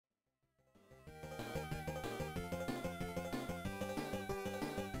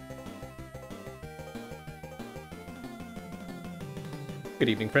Good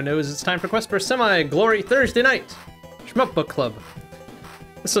evening, friendos. It's time for Quest for Semi-Glory Thursday night. Shmup Book Club.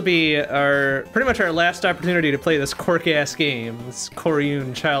 This will be pretty much our last opportunity to play this cork-ass game, this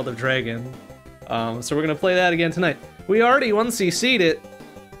Coryoon Child of Dragon. So we're gonna play that again tonight. We already 1cc'd it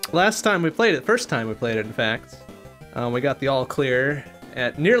last time we played it, first time we played it, in fact. We got the all clear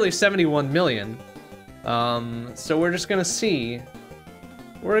at nearly 71 million. So we're just gonna see.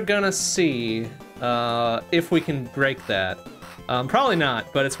 We're gonna see if we can break that. Probably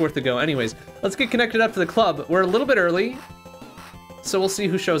not, but it's worth a go. Anyways, let's get connected up to the club. We're a little bit early, so we'll see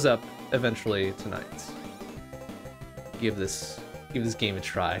who shows up eventually tonight. Give this game a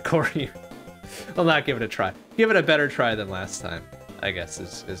try, Corey. Well, not give it a try. Give it a better try than last time, I guess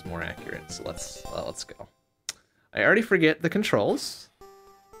is more accurate. So let's go. I already forget the controls.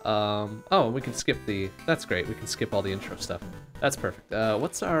 Oh, we can skip that's great. We can skip all the intro stuff. That's perfect.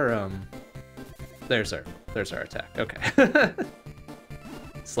 What's our, there's our attack. Okay.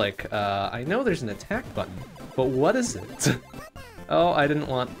 It's like, I know there's an attack button, but what is it? Oh, I didn't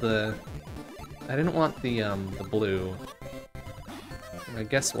want the blue. I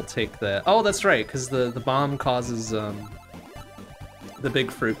guess we'll take the, oh, that's right, because the bomb causes, the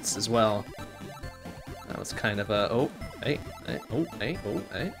big fruits as well. That was kind of a, oh, hey. And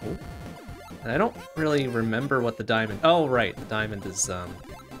I don't really remember what the diamond, oh, right, the diamond is the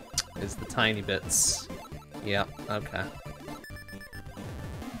tiny bits. Yep, okay.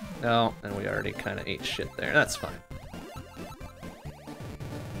 Oh, and we already kind of ate shit there. That's fine.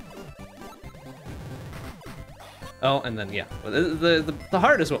 Oh, and then yeah, the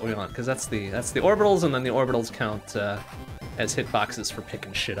heart is what we want, because that's the orbitals, and then the orbitals count as hitboxes for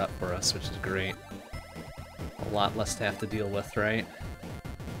picking shit up for us, which is great. A lot less to have to deal with, right?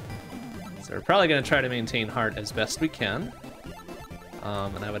 So we're probably gonna try to maintain heart as best we can.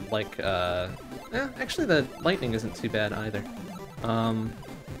 And I would like, actually the lightning isn't too bad either.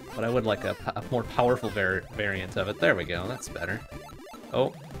 But I would like a more powerful variant of it. There we go, that's better.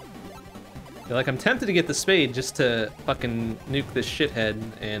 Oh. I feel like I'm tempted to get the spade just to fucking nuke this shithead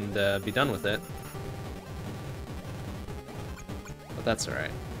and be done with it. But that's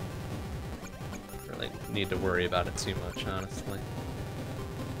alright. Don't really need to worry about it too much, honestly.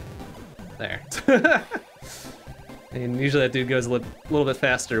 There. And usually that dude goes a little bit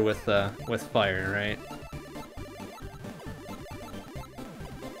faster with fire, right?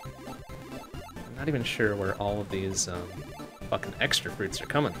 I'm not even sure where all of these fucking extra fruits are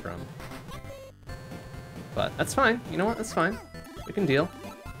coming from. But that's fine. You know what? That's fine. We can deal.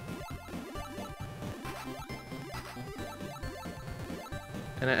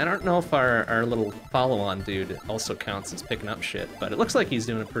 And I don't know if our little follow-on dude also counts as picking up shit, but it looks like he's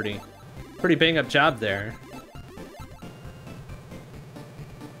doing a pretty bang-up job there.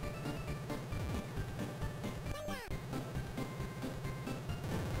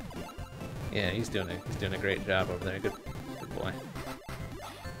 Yeah, he's doing a great job over there. Good boy.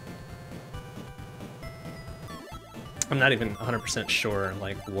 I'm not even 100% sure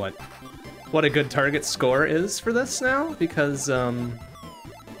like what a good target score is for this now, because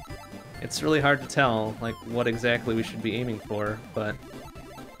it's really hard to tell like what exactly we should be aiming for, but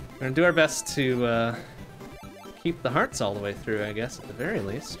we're gonna do our best to keep the hearts all the way through, I guess, at the very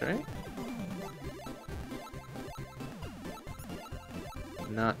least, right?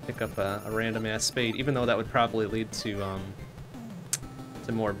 Not pick up a random ass spade, even though that would probably lead to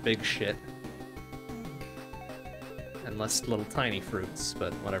more big shit and less little tiny fruits,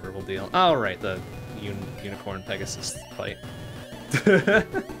 but whatever, we'll deal. Oh right, the unicorn Pegasus fight,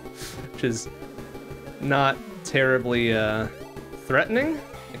 which is not terribly threatening,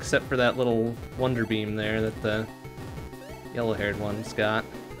 except for that little wonder beam there that the yellow-haired one's got.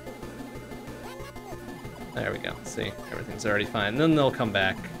 There we go. See, everything's already fine. Then they'll come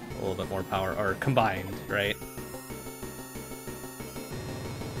back a little bit more power, or combined, right?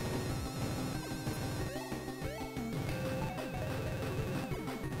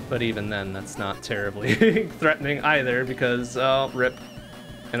 But even then, that's not terribly threatening either, because, oh, rip.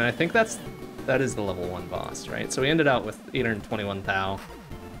 And I think that is the level 1 boss, right? So we ended out with 821 Thou.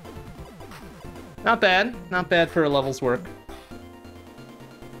 Not bad. Not bad for a level's work.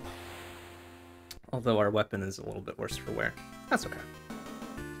 Although our weapon is a little bit worse for wear. That's okay.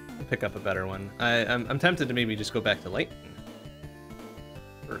 I'll pick up a better one. I'm tempted to maybe just go back to Lightning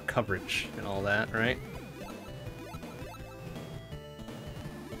for coverage and all that, right?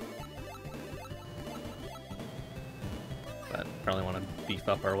 But probably want to beef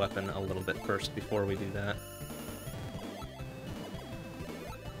up our weapon a little bit first before we do that.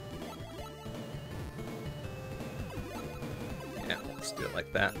 Yeah, let's do it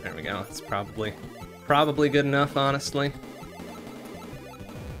like that. There we go. It's probably good enough, honestly.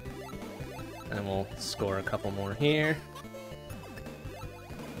 And we'll score a couple more here.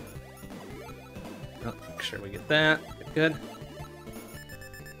 Oh, make sure we get that. Good.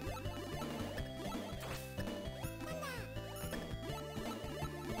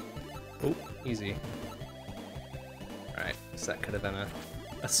 Oh, easy. Alright, so that could have been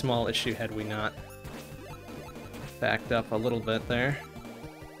a small issue had we not backed up a little bit there.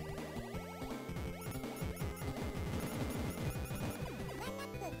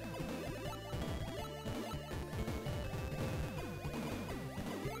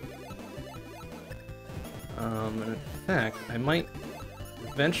 In fact, I might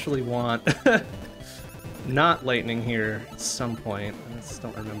eventually want not lightning here at some point. I just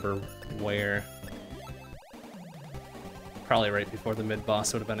don't remember where. Probably right before the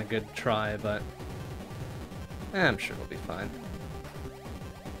mid-boss would have been a good try, but I'm sure it'll be fine.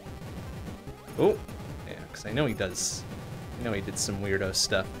 Oh, yeah, because I know he does. I know he did some weirdo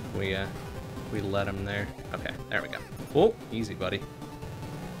stuff. We let him there. Okay, there we go. Oh, easy, buddy.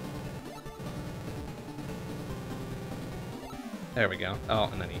 There we go. Oh,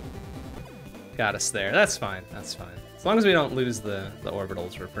 and then he got us there. That's fine. That's fine. As long as we don't lose the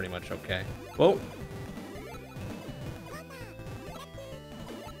orbitals, we're pretty much okay. Whoa.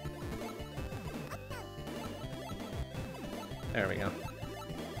 There we go.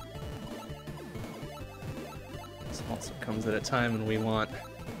 This also comes at a time when we want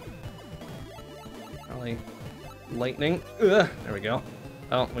probably lightning. Ugh, there we go.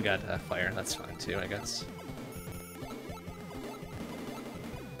 Oh, we got fire. That's fine too, I guess.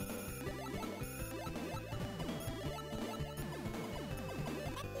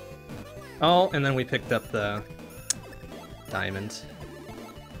 Oh, and then we picked up the diamond.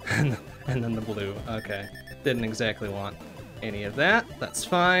 And then the blue. Okay. Didn't exactly want any of that. That's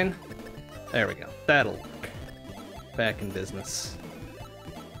fine. There we go. That'll work. Back in business.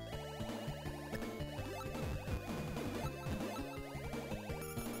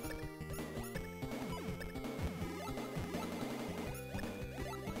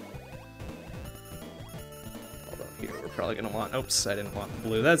 Probably gonna want. Oops, I didn't want the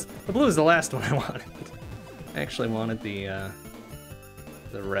blue. The blue is the last one I wanted. I actually wanted the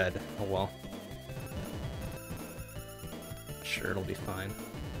red. Oh well. Sure, it'll be fine.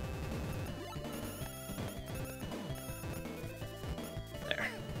 There.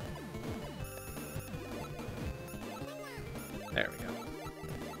 There we go.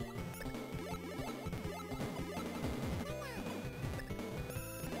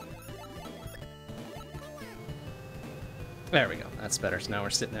 There we go, that's better. So now we're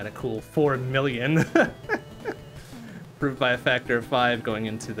sitting at a cool 4 million. Proved by a factor of 5 going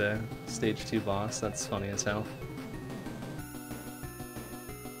into the stage 2 boss. That's funny as hell.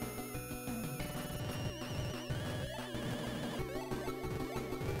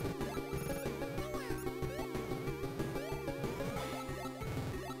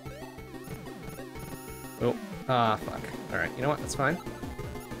 Oh, fuck. Alright, you know what, that's fine.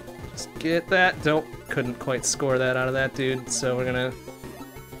 Just get that. Couldn't quite score that out of that dude, so we're gonna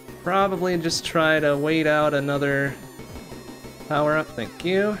probably just try to wait out another power-up, thank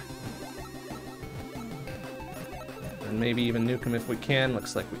you. And maybe even nuke him if we can,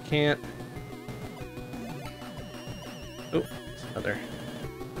 looks like we can't. Oh, another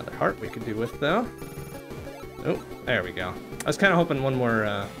heart we could do with, though. Oh, there we go. I was kind of hoping one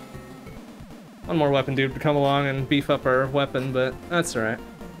more weapon dude would come along and beef up our weapon, but that's alright.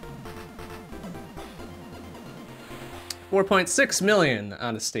 4.6 million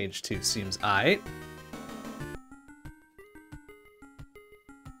out of stage 2 seems aight.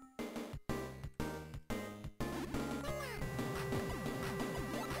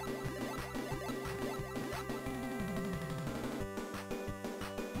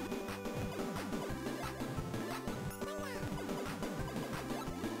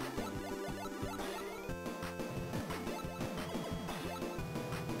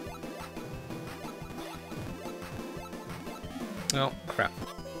 Oh, crap.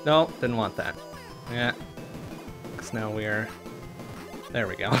 No, didn't want that. Yeah. Because now we're... There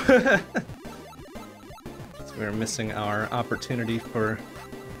we go. So we're missing our opportunity for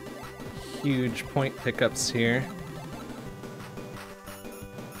huge point pickups here.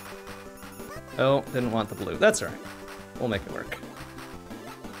 Oh, didn't want the blue. That's alright. We'll make it work.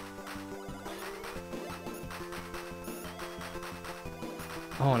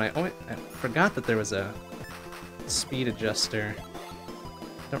 Oh, and I forgot that there was a speed adjuster.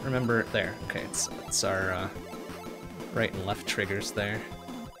 Don't remember. There. Okay, it's our right and left triggers there.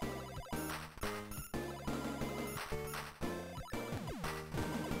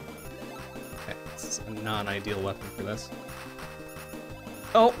 Okay, this is a non-ideal weapon for this.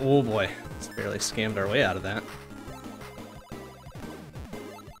 Oh boy. Just barely scammed our way out of that.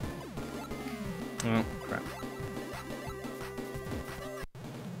 Oh, crap.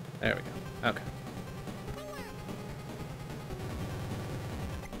 There we go. Okay.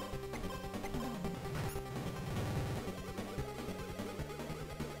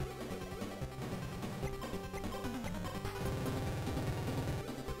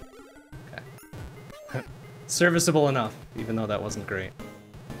 Okay. Serviceable enough, even though that wasn't great.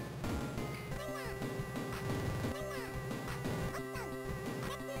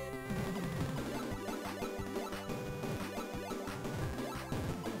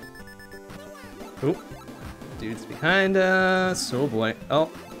 Oop. Dude's behind us. Oh boy. Oh,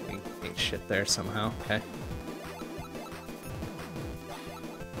 we ate shit there somehow. Okay.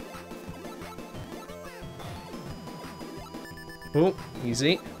 Oh,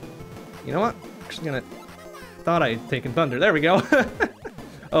 easy. You know what? Actually gonna... Thought I'd taken thunder. There we go.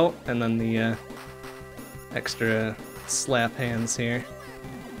 Oh, and then the extra slap hands here.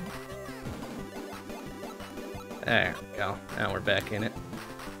 There we go. Now we're back in it.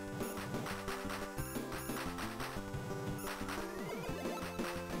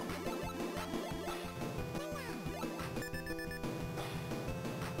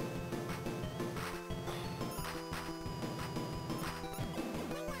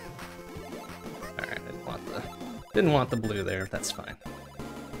 Didn't want the blue there, that's fine.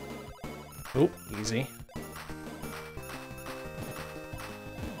 Oh, easy.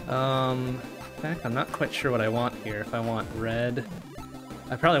 In fact, I'm not quite sure what I want here. If I want red...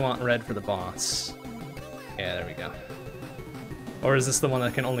 I probably want red for the boss. Yeah, there we go. Or is this the one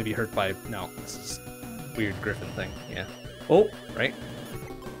that can only be hurt by... No, this is weird griffin thing, yeah. Oh, right.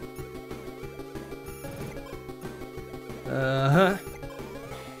 Uh-huh.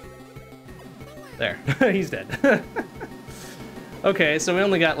 There, he's dead. Okay, so we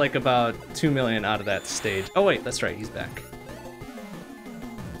only got like about 2 million out of that stage. Oh wait, that's right, he's back.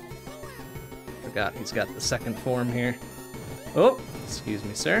 Forgot he's got the second form here. Oh, excuse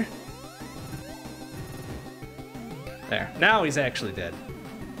me, sir. There, now he's actually dead.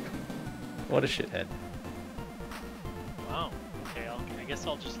 What a shithead. Wow, okay, I guess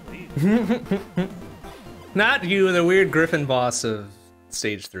I'll just leave. Not you, the weird griffin boss of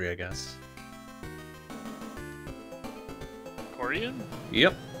stage 3, I guess. Coryoon?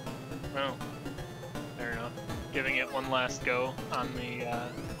 Yep. Oh, fair enough. Giving it one last go on the,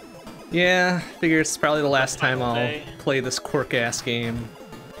 Yeah, figure it's probably the last time I'll day. play this quirk-ass game.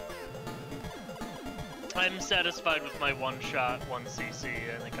 I'm satisfied with my one shot, 1 CC.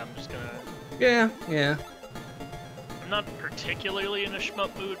 I think I'm just gonna... Yeah. I'm not particularly in a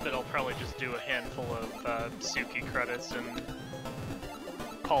shmup mood, but I'll probably just do a handful of Suki credits and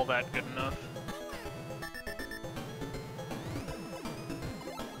call that good enough.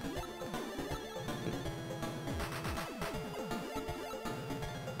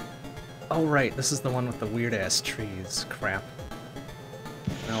 Oh right, this is the one with the weird-ass trees. Crap.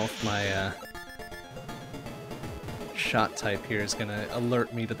 Now if my shot type here is gonna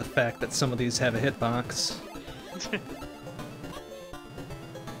alert me to the fact that some of these have a hitbox.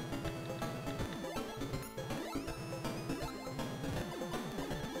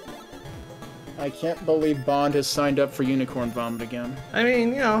 I can't believe Bond has signed up for Unicorn Vomit again. I mean,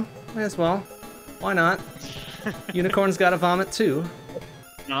 you know, may as well. Why not? Unicorn's gotta vomit too.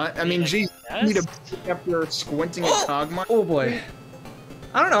 I mean, geez, you need to after squinting at Cogmine. Oh boy.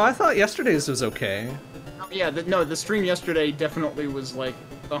 I don't know, I thought yesterday's was okay. Yeah, the stream yesterday definitely was like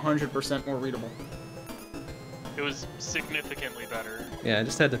 100% more readable. It was significantly better. Yeah, I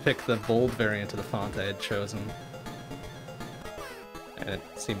just had to pick the bold variant of the font I had chosen. And it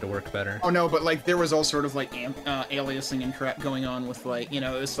seemed to work better. Oh no, but like there was all sort of like aliasing and crap going on with like, you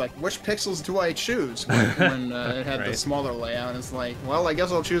know, it's like, which pixels do I choose when it had the smaller layout? It's like, well, I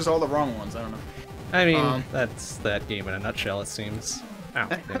guess I'll choose all the wrong ones. I don't know. I mean, that's that game in a nutshell, it seems. Ow,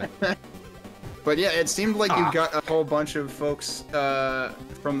 damn it. But yeah, it seemed like you got a whole bunch of folks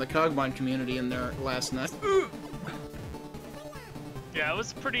from the Cogmine community in there last night. Yeah, it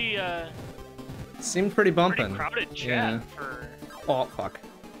was pretty, seemed pretty bumping. pretty crowded chat for... Oh, fuck.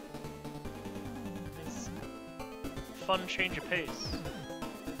 It's fun change of pace.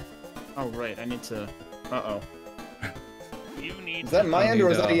 Oh, right, I need to... Uh-oh. You need... Is that my end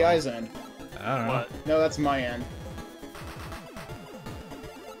or is that EI's end? I don't know. What? No, that's my end.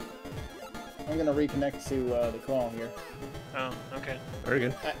 I'm gonna reconnect to the call here. Oh, okay. Very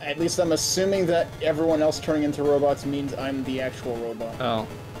good. At least I'm assuming that everyone else turning into robots means I'm the actual robot. Oh,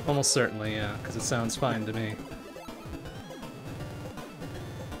 almost certainly, yeah, because it sounds fine to me.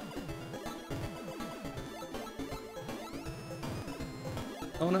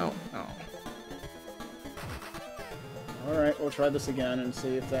 no. Oh. Alright, we'll try this again and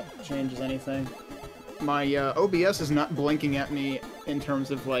see if that changes anything. My OBS is not blinking at me in terms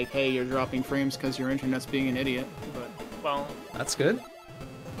of like, hey, you're dropping frames because your internet's being an idiot, but... Well... That's good.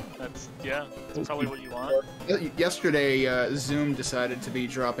 That's probably what you want. Yesterday, Zoom decided to be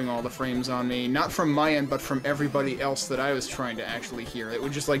dropping all the frames on me, not from my end, but from everybody else that I was trying to actually hear. It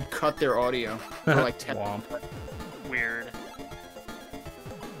would just, like, cut their audio for, like, 10 Weird.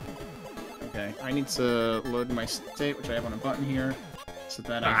 Okay, I need to load my state, which I have on a button here, so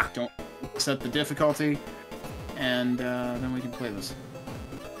that I don't set the difficulty, and then we can play this.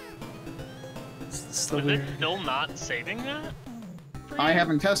 So Is it still not saving that? I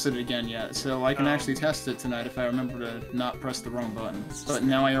haven't tested it again yet, so I can actually test it tonight if I remember to not press the wrong button. But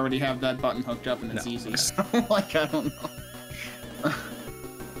now I already have that button hooked up and it's easy, so, like, I don't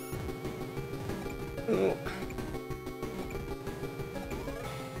know.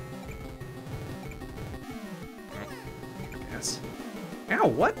 Yes. Ow,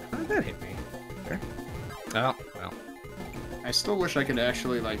 what? How did that hit me? There. Oh, well. I still wish I could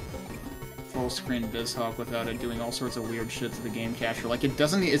actually, like, full screen BizHawk without it doing all sorts of weird shit to the game capture. Like, it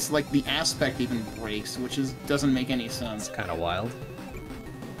doesn't, it's like the aspect even breaks, which doesn't make any sense. It's kind of wild.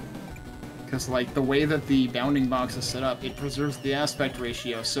 Because, like, the way that the bounding box is set up, it preserves the aspect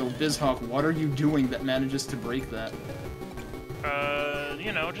ratio, so BizHawk, what are you doing that manages to break that?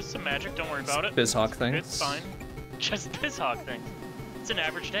 You know, just some magic, don't worry about it. BizHawk things. It's fine. Just BizHawk things. It's an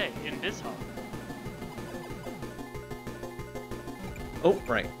average day in BizHawk. Oh,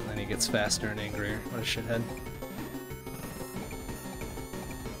 right. Then he gets faster and angrier. What a shithead.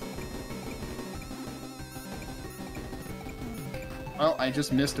 Well, I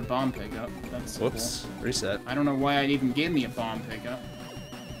just missed a bomb pickup. That's Whoops. cool. Reset. I don't know why it even gave me a bomb pickup.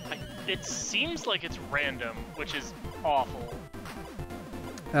 It seems like it's random, which is awful.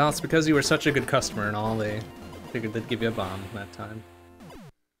 Well, it's because you were such a good customer and all, they figured they'd give you a bomb that time.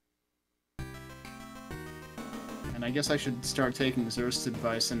 And I guess I should start taking Zerst's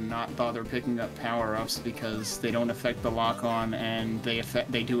advice and not bother picking up power-ups because they don't affect the lock-on and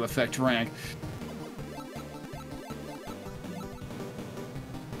they do affect rank.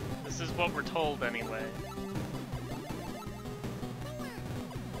 This is what we're told anyway.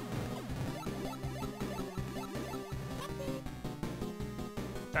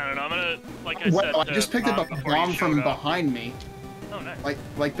 I don't know, I'm gonna, like I said, I just picked up a bomb from behind me. Oh, nice.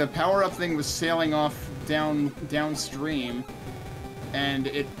 Like the power-up thing was sailing off downstream,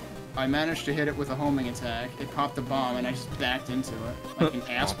 and I managed to hit it with a homing attack. It popped a bomb, and I just backed into it. Like an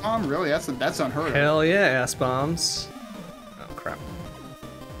ass bomb? Really? That's unheard of. Hell yeah, ass bombs. Oh crap.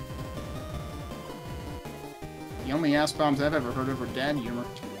 The only ass bombs I've ever heard of are dad humor.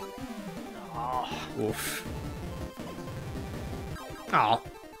 Oh. Oof. Oh.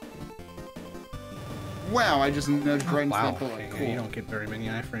 Wow, I just nudged right into that bullet. Okay, Cool. you don't get very many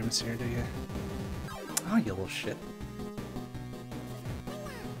iframes here, do you? Oh, you little shit.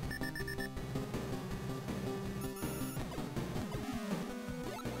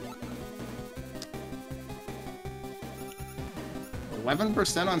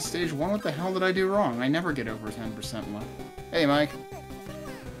 %11 on stage 1? What the hell did I do wrong? I never get over 10% left. Hey, Mike.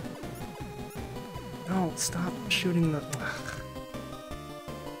 No, stop shooting the...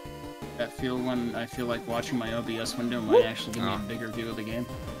 That feel when I feel like watching my OBS window might actually give me a bigger view of the game.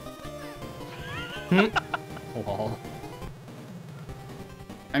 Lol.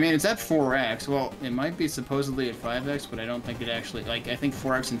 I mean, it's at 4x. Well, it might be supposedly at 5x, but I don't think it actually... Like, I think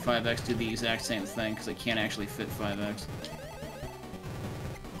 4x and 5x do the exact same thing, because it can't actually fit 5x.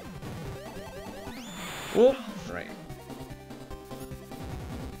 Whoop! Right.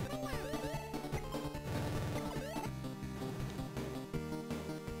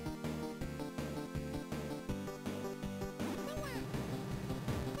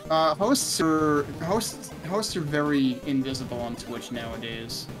 Hosts are very invisible on Twitch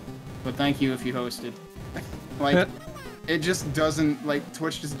nowadays. But thank you if you hosted. Like, it just doesn't, like,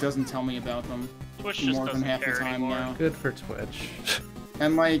 Twitch just doesn't tell me about them Twitch just more than doesn't half the care time anymore. now. Good for Twitch.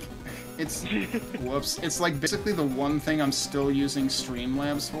 And, like, it's... whoops. It's, like, basically the one thing I'm still using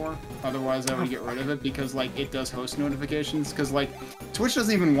Streamlabs for. Otherwise, I would get rid of it because, like, it does host notifications. Because, like, Twitch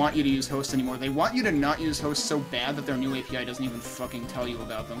doesn't even want you to use host anymore. They want you to not use host so bad that their new API doesn't even fucking tell you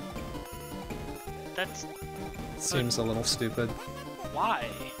about them. That's... Seems a little stupid. Why?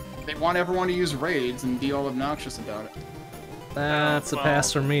 They want everyone to use raids and be all obnoxious about it. That's a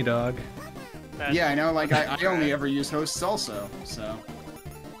pass from me, dog. Yeah, I know, like, I only ever use hosts also, so...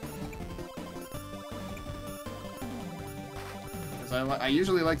 Because I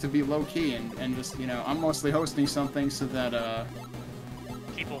usually like to be low-key and just, you know, I'm mostly hosting something so that,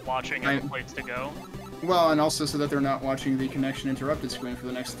 Keep people watching have a place to go. Well, and also so that they're not watching the connection interrupted screen for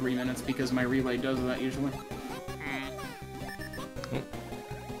the next 3 minutes, because my relay does that usually.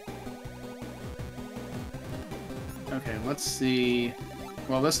 Okay, let's see.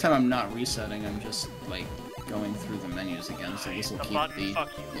 Well, this time I'm not resetting, I'm just, like, going through the menus again, so this will keep the...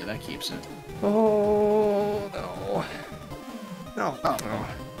 Yeah, that keeps it. Oh, no. No. Oh. No.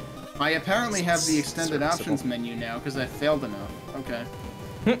 I apparently have the extended options menu now, because I failed enough. Okay.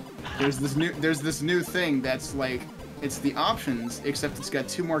 There's this new thing that's like, it's the options, except it's got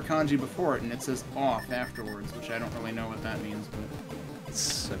 2 more kanji before it, and it says off afterwards, which I don't really know what that means, but...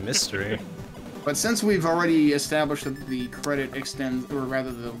 It's a mystery. But since we've already established that the credit extends, or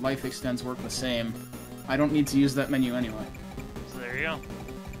rather the life extends work the same, I don't need to use that menu anyway. So there you go.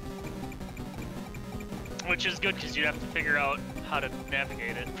 Which is good, because you have to figure out how to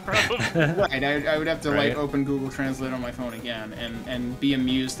navigate it, probably. Right, I would have to, like, open Google Translate on my phone again, and be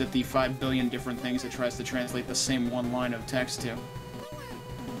amused at the 5 billion different things it tries to translate the same one line of text to.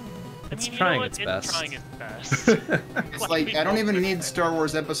 It's trying its best. It's trying its best. It's like, I don't even need Star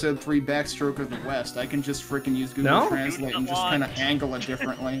Wars Episode 3 Backstroke of the West. I can just freaking use Google Translate and just kind of angle it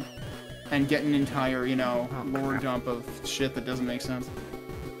differently. And get an entire, you know, lore dump of shit that doesn't make sense.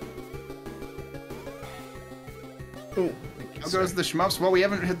 Ooh. How goes the shmups? Well, we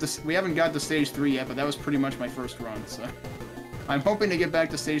haven't got to stage 3 yet, but that was pretty much my first run, so... I'm hoping to get back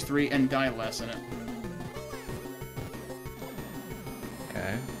to stage 3 and die less in it.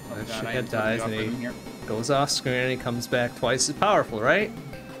 Okay. That shithead dies and he goes off screen and he comes back twice as powerful, right?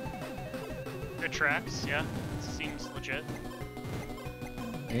 It tracks, yeah. Seems legit.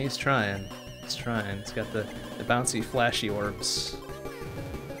 And he's trying. He's trying. He's got the bouncy, flashy orbs.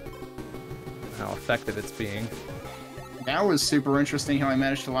 How effective it's being. That was super interesting how I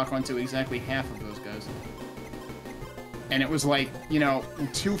managed to lock onto exactly half of those guys. And it was like, you know,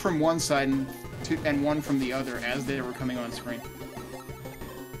 2 from one side and 1 from the other as they were coming on screen.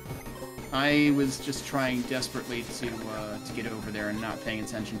 I was just trying desperately to get over there and not paying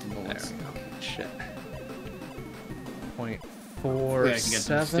attention to bullets. There we go. Shit. I can get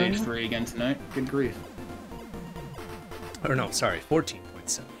 0.47. to stage 3 again tonight. Good grief. Or no, sorry,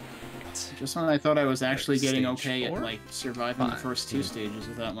 14.7. Just when I thought I was actually getting Stage okay 4? at, like, surviving the first 2 stages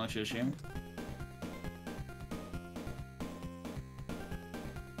without much issue.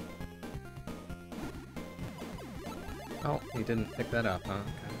 Oh, he didn't pick that up, huh? Okay.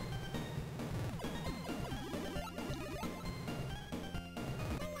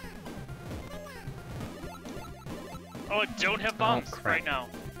 Oh, I don't have bombs right now.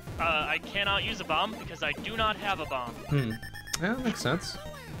 I cannot use a bomb because I do not have a bomb. Yeah, that makes sense.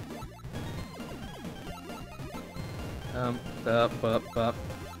 Bup.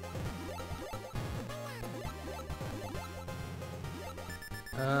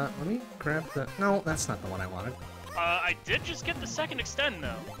 Let me grab the... No, that's not the one I wanted. I did just get the second extend,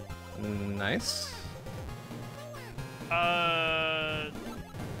 though. Nice.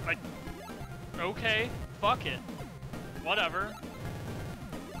 Okay, fuck it. Whatever.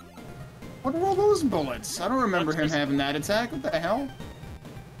 What are all those bullets? I don't remember him having that attack. What the hell?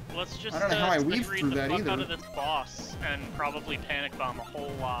 Let's just I don't know how I weaved through that fuck either. out of this boss and probably panic bomb a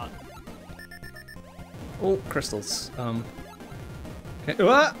whole lot. Oh, crystals. Okay.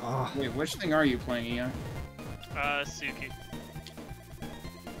 Oh. Wait, which thing are you playing, Ian? Suki.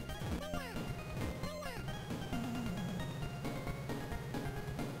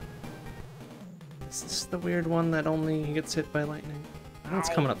 Is this the weird one that only gets hit by lightning? I know it's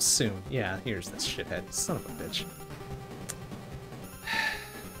coming up soon. Yeah, here's this shithead. Son of a bitch.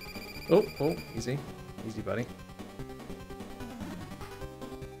 Oh, easy. Easy, buddy.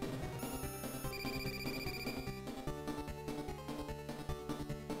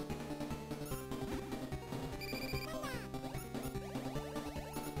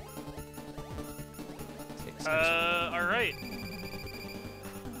 Alright.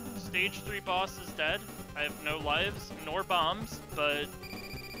 Stage 3 boss is dead. I have no lives, nor bombs, but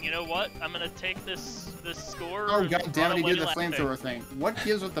you know what? I'm gonna take this score. Oh god damn it, he did the laughing. flamethrower thing. What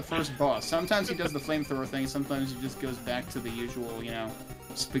gives with the first boss? Sometimes he does the flamethrower thing, sometimes he just goes back to the usual, you know,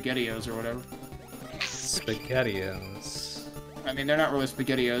 SpaghettiOs or whatever. SpaghettiOs. I mean, they're not really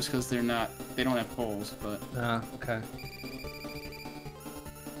SpaghettiOs because they don't have poles, but... Ah, okay.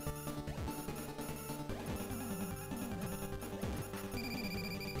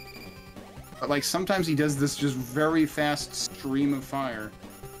 But, like, sometimes he does this just very fast stream of fire.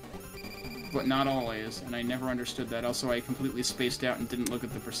 But not always, and I never understood that. Also, I completely spaced out and didn't look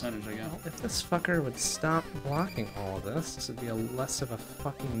at the percentage I got. Well, if this fucker would stop blocking all of this would be a less of a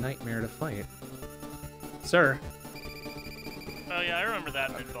fucking nightmare to fight. Sir. Oh yeah, I remember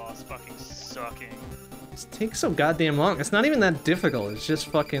that mid-boss fucking sucking. It takes so goddamn long. It's not even that difficult. It's just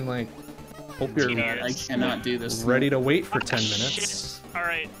fucking like, hope you're I cannot do this. ready to wait for 10 minutes.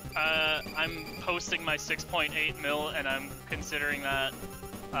 Alright, I'm posting my 6.8 mil, and I'm considering that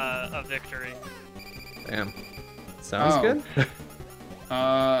a victory. Damn. Sounds good.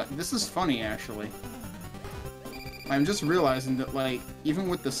 This is funny, actually. I'm just realizing that, like, even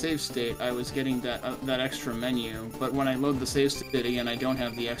with the save state, I was getting that extra menu, but when I load the save state again, I don't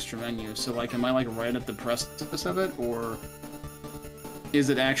have the extra menu. So, like, am I, like, right at the precipice of it, or is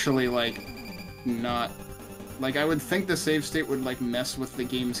it actually, like, not... Like, I would think the save state would, like, mess with the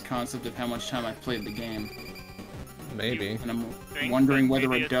game's concept of how much time I've played the game. Maybe. And I'm wondering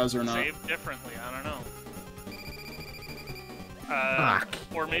whether it does or not. Saved differently, I don't know. Fuck.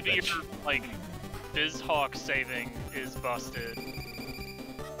 Or maybe your, like, BizHawk saving is busted.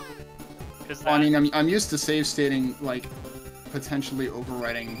 Well, I mean, I'm used to save stating, like, potentially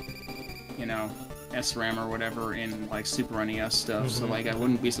overwriting, you know, SRAM or whatever in, like, Super NES stuff, so, like, I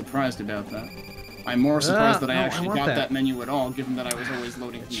wouldn't be surprised about that. I'm more surprised that I actually got that menu at all, given that I was always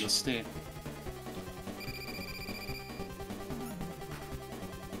loading from the state.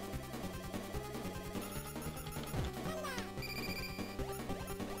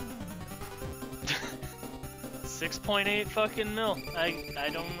 $6.8 fucking mil. I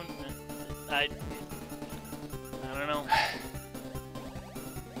don't know.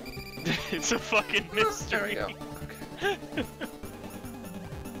 It's a fucking mystery. There we go. Okay.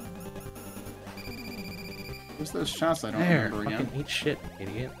 What's those shots I don't There, remember fucking again? eat shit,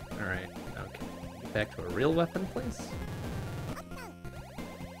 idiot. Alright, okay. Get back to a real weapon, please.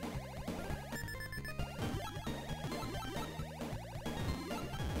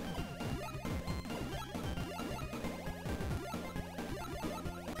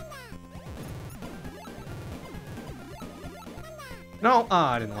 No!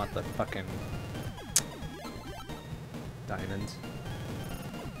 Ah, I didn't want the fucking diamond.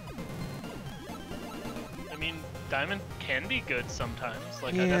 I mean, diamond can be good sometimes.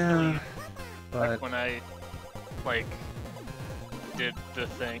 Like, Yeah, I definitely... but Like, when I, like, did the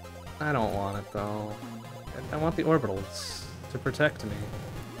thing. I don't want it, though. I want the orbitals to protect me.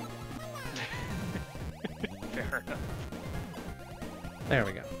 Fair enough. There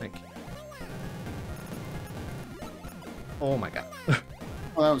we go, thank you. Oh my god.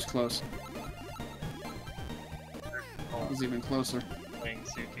 Oh, that was close. That was even closer. Playing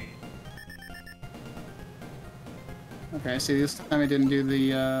Suki. Okay, see, this time I didn't do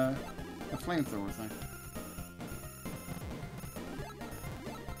the flamethrower thing.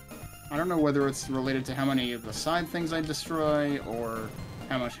 I don't know whether it's related to how many of the side things I destroy, or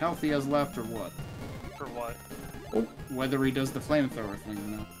how much health he has left, or what. For what? Whether he does the flamethrower thing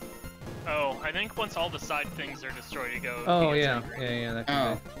or not. Oh, I think once all the side things are destroyed, you go. Oh, he gets yeah. angry. Yeah, that could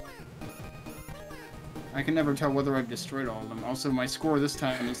Oh. I can never tell whether I've destroyed all of them. Also, my score this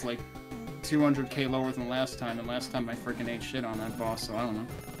time is like 200k lower than last time, and last time I freaking ate shit on that boss, so I don't know.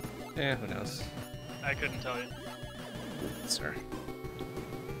 be. Yeah, who knows? I couldn't tell you. Sir.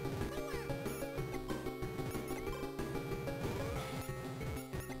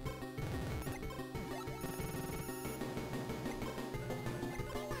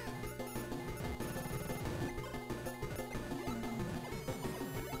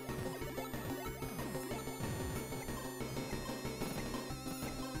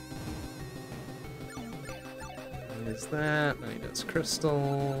 Is that? Then he does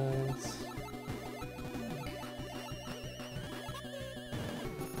crystals.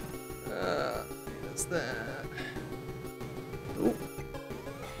 He does that. Ooh.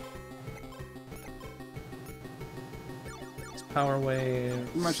 It's power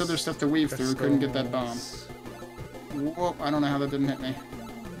wave. Too much other stuff to weave through, couldn't get that bomb. Whoop, I don't know how that didn't hit me.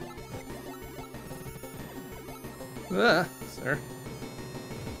 Ah, sir.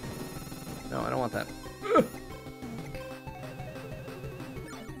 No, I don't want that.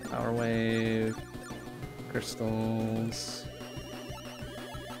 Power wave, crystals.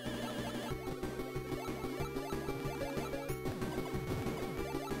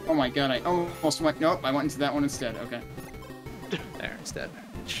 Oh my god, I almost went. Nope, I went into that one instead. Okay. There, it's dead.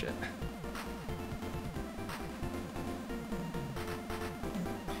 Shit.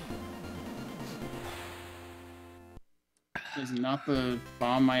 Is not the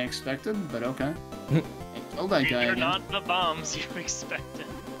bomb I expected, but okay. I killed that guy They're again. not the bombs you expected.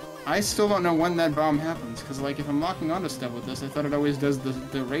 I still don't know when that bomb happens, because, like, if I'm locking onto stuff with this, I thought it always does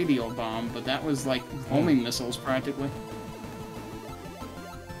the radial bomb, but that was, like, homing missiles, practically.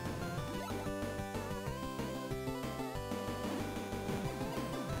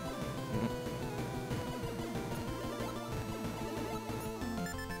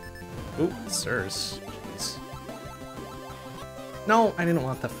 Ooh, sirs. Jeez. No, I didn't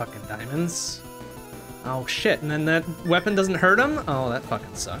want the fucking diamonds. Oh shit, and then that weapon doesn't hurt him? Oh, that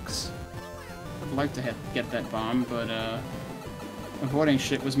fucking sucks. I'd like to get that bomb, but avoiding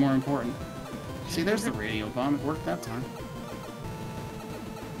shit was more important. See, there's the radio bomb. It worked that time.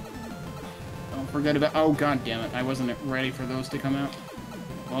 Don't forget about... Oh, god damn it. I wasn't ready for those to come out.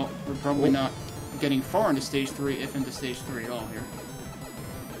 Well, we're probably not getting far into Stage 3, if into Stage 3 at all here.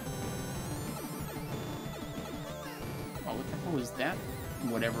 Oh, what the hell was that?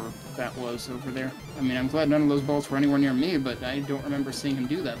 Whatever that was over there. I mean, I'm glad none of those bolts were anywhere near me, but I don't remember seeing him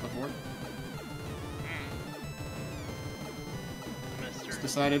do that before. Just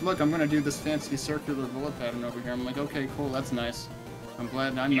decided, look, I'm gonna do this fancy circular bullet pattern over here. I'm like, okay, cool, that's nice. I'm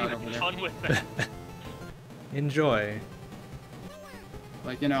glad I'm not over there. Fun with that. Enjoy.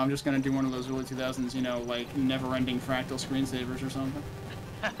 Like, you know, I'm just gonna do one of those early 2000s, you know, like, never-ending fractal screensavers or something.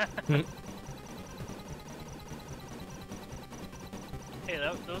 Hey,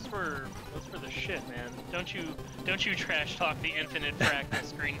 those were the shit, man. Don't you trash talk the infinite fractal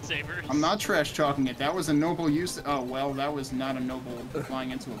screensavers? I'm not trash talking it. That was a noble use. Oh well, that was not a noble flying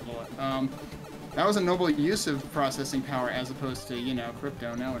into a bullet. That was a noble use of processing power as opposed to, you know,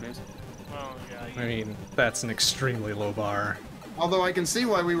 crypto nowadays. Well, yeah. I mean, that's an extremely low bar. Although I can see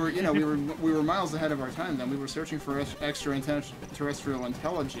why we were, you know, we were miles ahead of our time then. We were searching for extraterrestrial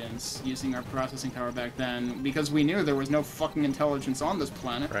intelligence using our processing power back then because we knew there was no fucking intelligence on this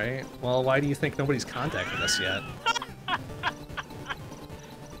planet. Right? Well, why do you think nobody's contacted us yet?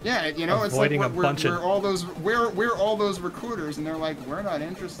 Yeah, you know, Avoiding it's like we're we're all those recruiters, and they're like, we're not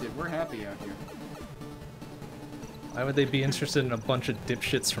interested. We're happy out here. Why would they be interested in a bunch of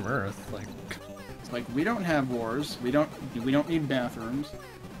dipshits from Earth? Like, it's like we don't have wars. We don't need bathrooms.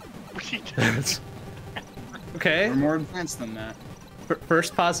 okay. We're more advanced than that.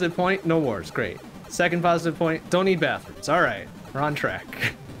 First positive point, no wars. Great. Second positive point, don't need bathrooms. All right, we're on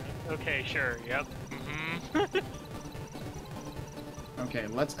track. Okay, sure. Yep. Mm-hmm. Okay,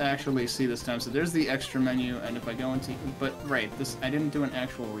 let's actually see this time. So there's the extra menu, and if I go into... But, right, I didn't do an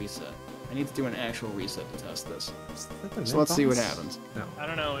actual reset. I need to do an actual reset to test this. So let's see what happens. No. I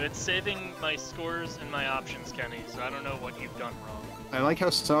don't know. It's saving my scores and my options, Kenny, so I don't know what you've done wrong. I like how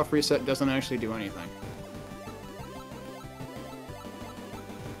soft reset doesn't actually do anything.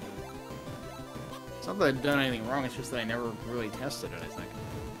 It's not that I've done anything wrong, it's just that I never really tested it, I think.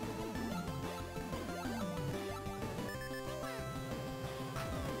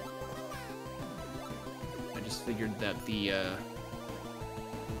 Figured that the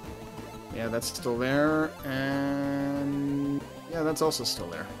yeah, that's still there, and yeah, that's also still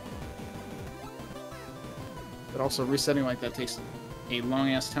there. But also resetting like that takes a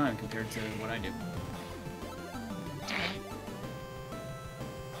long ass time compared to what I do.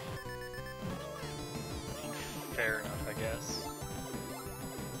 Fair enough, I guess.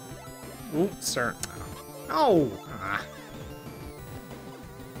 Oops, sir. No! Ah.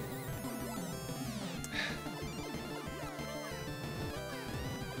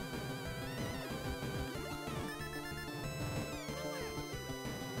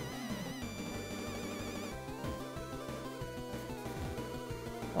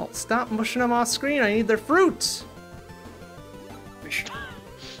 Well, stop pushing them off screen. I need their fruit.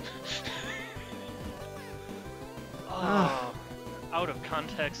 Oh, out of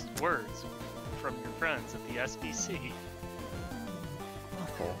context words from your friends at the SBC.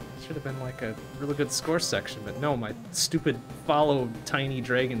 Awful. Should have been like a really good score section, but no, my stupid follow tiny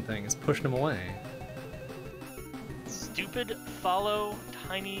dragon thing is pushing them away. Stupid follow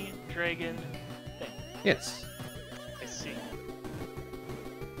tiny dragon thing. Yes. I see.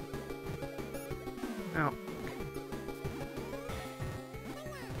 Ow.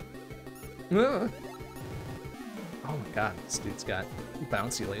 Oh my god, this dude's got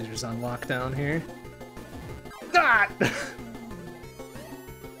bouncy lasers on lockdown here.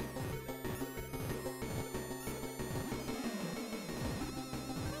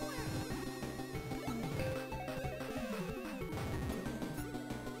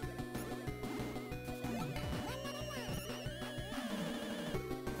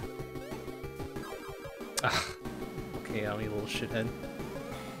 Ah! Okay, I'll be a little shithead.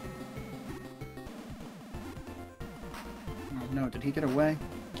 Oh no, did he get away?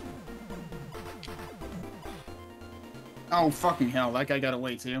 Oh fucking hell, that guy got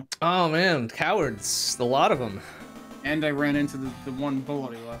away too. Oh man, cowards, a lot of them. And I ran into the one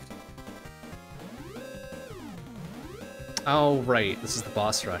bullet he left. Oh right, this is the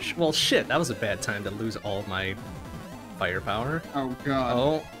boss rush. Well shit, that was a bad time to lose all of my firepower. Oh god.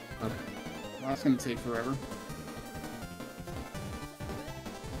 Oh. Okay. Well, that's gonna take forever.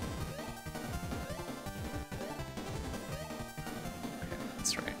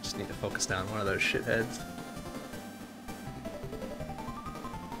 That's right, just need to focus down one of those shitheads.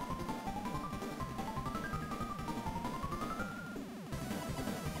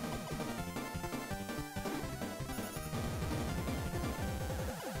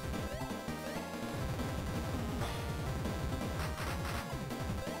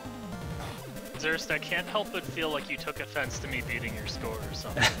 Zerst, I can't help but feel like you took offense to me beating your score or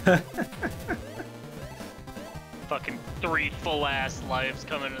something. Fucking 3 full-ass lives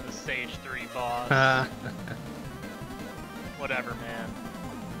coming to the stage 3 boss. Whatever, man.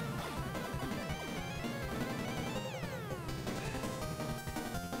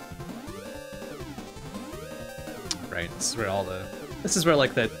 Right, this is where all the... This is where,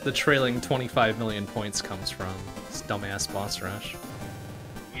 like, the trailing 25 million points comes from. This dumbass boss rush.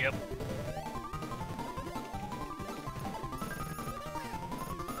 Yep.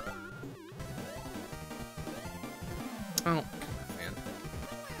 Oh, come on, man.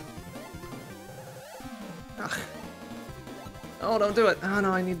 Ugh. Oh, don't do it. Oh,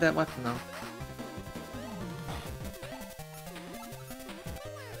 no, I need that weapon, though.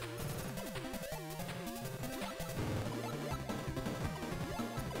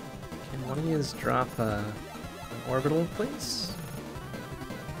 Can one of yous drop an orbital, please?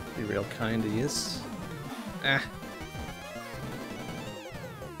 Be real kind to yous. Ah.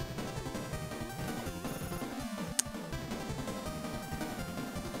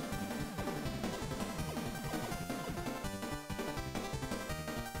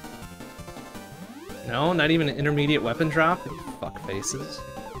 No, not even an intermediate weapon drop? You fuck faces.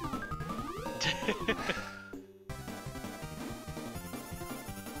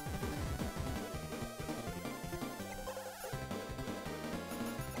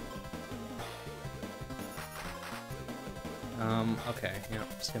 Okay, yeah, I'm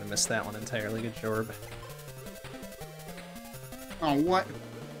just gonna miss that one entirely. Good job. Oh, what?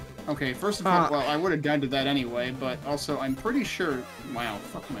 Okay, first of all, well, I would have died to that anyway, but also, I'm pretty sure... Wow,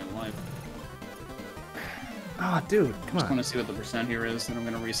 fuck my life. Ah, dude, come on. I just want to see what the percent here is, then I'm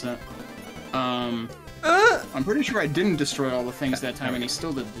gonna reset. I'm pretty sure I didn't destroy all the things that time, and he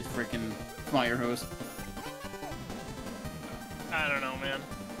still did the freaking fire hose. I don't know, man.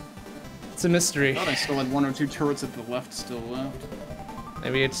 It's a mystery. I thought I still had 1 or 2 turrets at the left still left.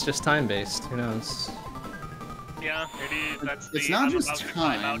 Maybe it's just time-based, who knows? Yeah, maybe that's the... It's not I'm just about to time,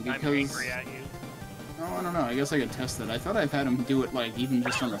 climb out and because... I'm angry at you. Oh, I don't know, I guess I could test it. I thought I've had him do it, like, even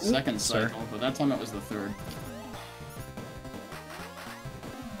just on the second cycle, but that time it was the third.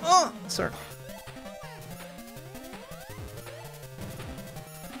 Oh, sir.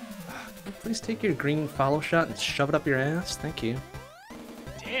 Please take your green follow shot and shove it up your ass. Thank you.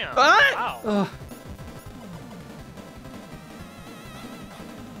 Damn. Ah! Wow. Ugh.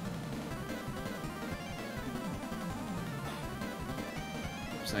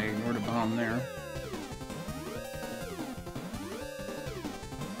 So I ignored a bomb there.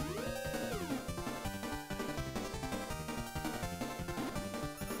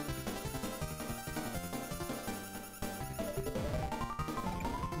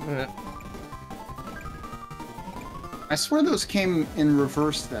 I swear those came in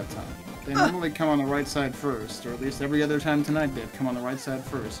reverse that time. They normally come on the right side first, or at least every other time tonight they've come on the right side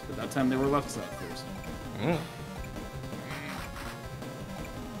first, but that time they were left side first.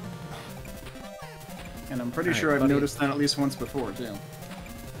 And I'm pretty sure I've noticed that at least once before, too.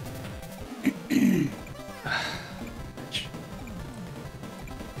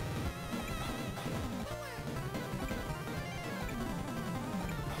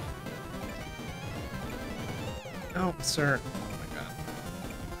 Oh, sir. Oh my god.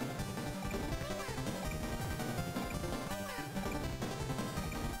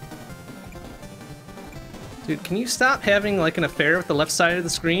 Dude, can you stop having, like, an affair with the left side of the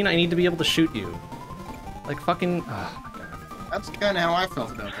screen? I need to be able to shoot you. Like, fucking... Oh my god. That's kind of how I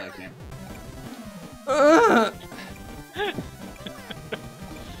felt about that game.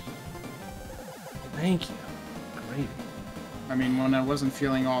 Thank you. Great. I mean, when I wasn't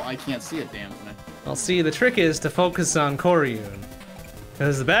feeling all I can't see it damn tonight. Well, see, the trick is to focus on Coryoon,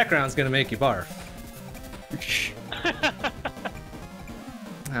 because the background's gonna make you barf.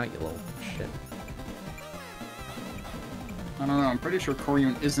 Oh, you little shit. I don't know, I'm pretty sure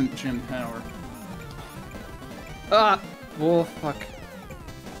Coryoon isn't Jim Power. Ah! Well, fuck.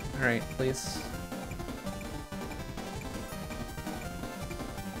 Alright, please.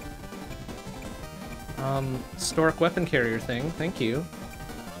 Historic weapon carrier thing, thank you.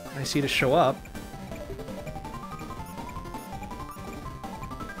 Nice you to show up.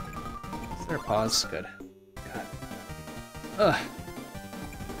 Is there a pause? Good. God. Ugh.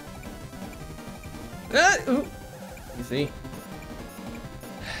 Ah! Ooh. Easy.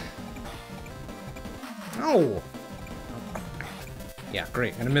 No! Yeah,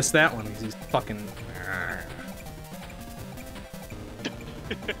 great. Gonna miss that one because he's fucking...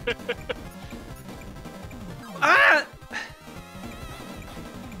 Ah!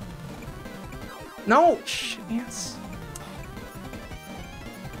 No! Chance.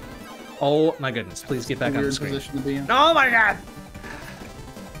 Oh my goodness, please get back on the screen. Position to be in. Oh my god!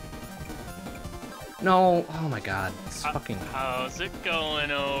 No, oh my god. It's fucking... How's it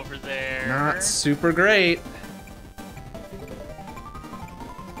going over there? Not super great.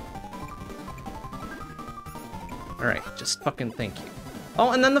 Alright, just fucking thank you.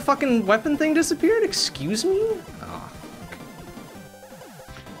 Oh, and then the fucking weapon thing disappeared? Excuse me? Oh.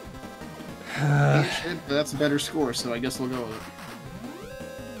 Shit, but that's a better score, so I guess we'll go with it.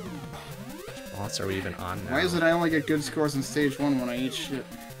 Which boss are we even on now? Why is it I only get good scores in stage 1 when I eat shit?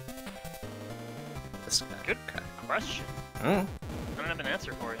 This guy. Good question. Oh. I don't have an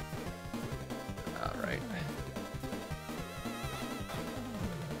answer for you. Alright.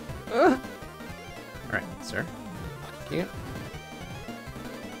 Alright, sir. Thank you.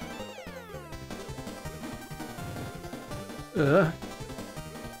 There.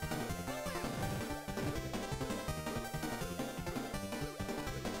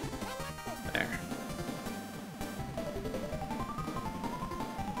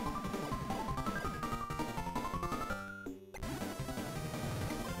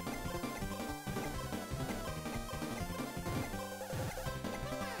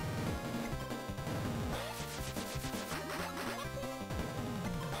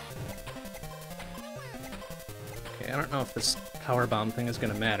 Okay, I don't know if this power bomb thing is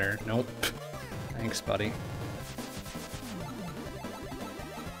gonna matter. Nope. Thanks, buddy.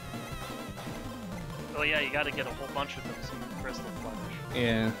 Well, yeah, you gotta get a whole bunch of them so you can crystal flash.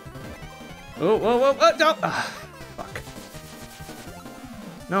 Yeah. Oh, whoa, whoa, whoa, no! Ah, fuck.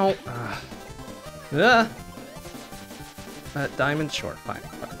 No. Diamond, sure, fine.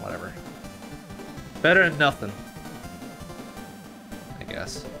 Fucking whatever. Better than nothing. I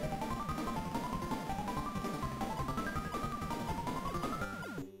guess.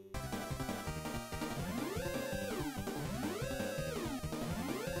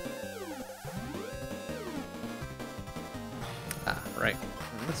 Ah, right.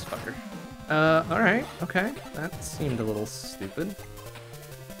 This fucker. Alright, okay. That seemed a little stupid.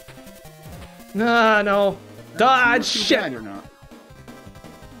 Nah, no. Dodge, shit! Or not.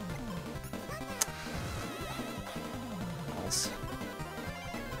 Balls.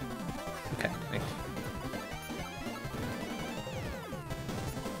 Okay, thank you.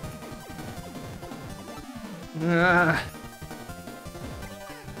 Ah.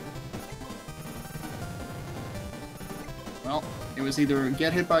 Well, it was either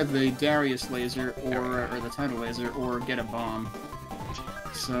get hit by the Darius laser or the tidal laser, or get a bomb.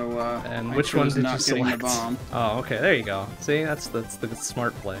 So, And I which one chose did not you getting select? the bomb. Oh, okay, there you go. See, that's the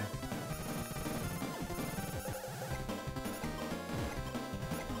smart play.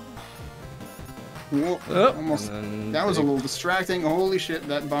 Whoa, Oh, almost. and then That was a big- little distracting. Holy shit,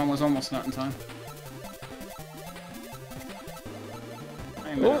 that bomb was almost not in time.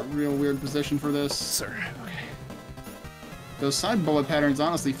 I'm in a Oh. real weird position for this. Sir, okay. Those side bullet patterns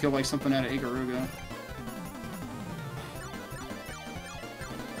honestly feel like something out of Ikaruga.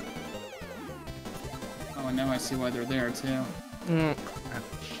 Oh, and now I see why they're there, too. Crap.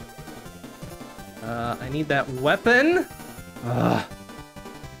 I need that weapon. Ugh.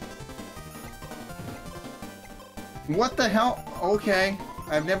 What the hell? Okay.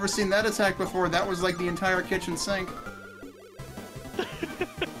 I've never seen that attack before. That was like the entire kitchen sink.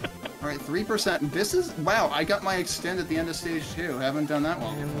 Alright, 3%. This is... Wow, I got my extend at the end of stage 2. Haven't done that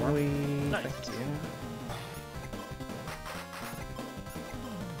one before. And we... Nice. Thank you.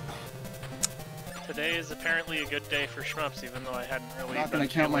 Today is apparently a good day for shmups, even though I hadn't really I'm not gonna been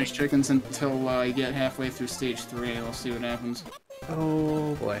count my feeling... chickens until I get halfway through stage 3. We'll see what happens.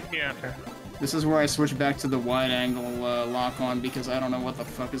 Oh, boy. Yeah. Okay. This is where I switch back to the wide-angle lock-on because I don't know what the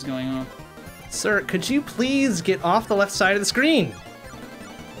fuck is going on. Sir, could you please get off the left side of the screen?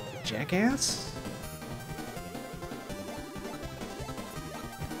 Jackass?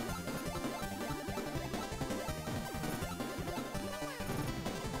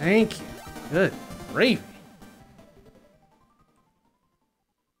 Thank you. Good gravy.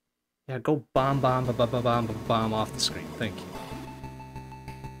 Yeah, go bomb off the screen. Thank you.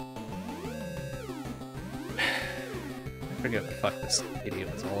 I forget what the fuck this video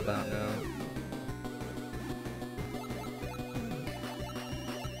is all about now.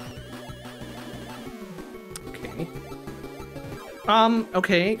 Okay.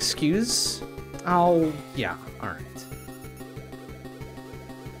 Okay, excuse. Oh, yeah, alright.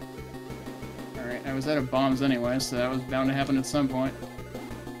 Alright, Alright, I was out of bombs anyway, so that was bound to happen at some point.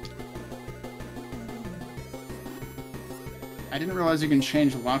 I didn't realize you can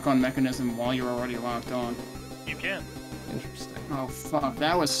change the lock-on mechanism while you're already locked on. You can. Interesting. Oh, fuck.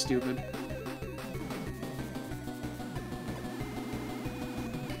 That was stupid.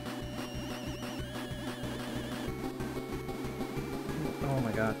 Oh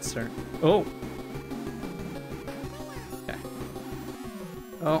my god, sir. Oh! Okay.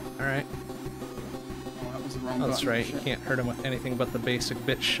 Oh, alright. Oh, that was the wrong Oh, button. that's right. You Shit. can't hurt him with anything but the basic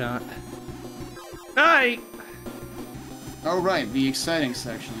bit shot. Aye! Oh, right. The exciting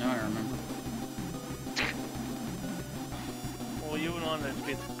section. Now I remember. Well, you would want it to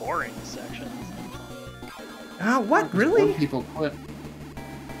be the boring section. Ah, what? More Really? people quit.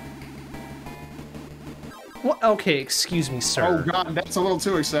 What? Okay, excuse me, sir. Oh, God. That's a little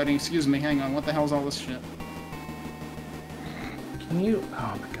too exciting. Excuse me. Hang on. What the hell's all this shit? Can you...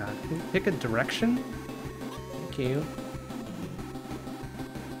 Oh my god. Can you pick a direction? Thank you.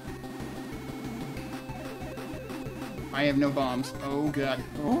 I have no bombs. Oh, God.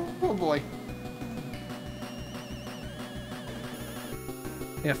 Oh boy.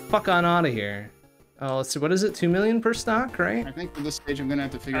 Yeah, fuck on out of here. Oh, let's see. What is it? 2 million per stock, right? I think for this stage I'm gonna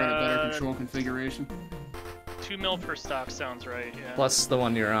have to figure out a better control configuration. 2 mil per stock sounds right, yeah. Plus the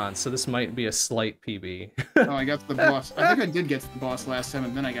one you're on, so this might be a slight PB. Oh, I got to the boss. I think I did get to the boss last time,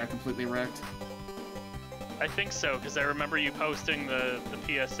 and then I got completely wrecked. I think so, because I remember you posting the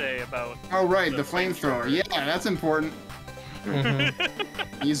PSA about... Oh, right, The the flamethrower. flamethrower. Yeah, that's important.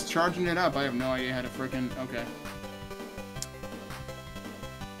 Mhm. He's charging it up. I have no idea how to frickin'... Okay.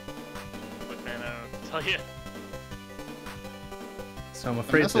 But man, I'll tell you. So I'm The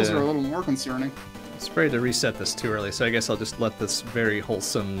afraid missiles are a to... little more concerning. I'm afraid to reset this too early, so I guess I'll just let this very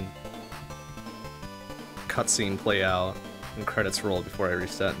wholesome cutscene play out and credits roll before I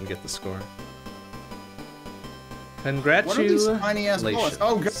reset and get the score. What are these tiny-ass bullets? Congratulations.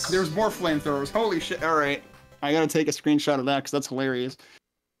 Oh, God, there's more flamethrowers. Holy shit. All right. I gotta take a screenshot of that, because that's hilarious.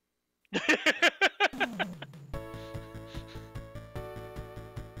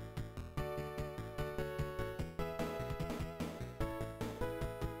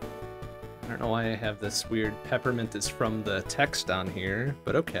 I don't know why I have this weird peppermint is from the text on here,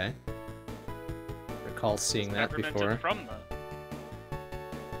 but okay. Recall seeing that Pepperminted before. From the...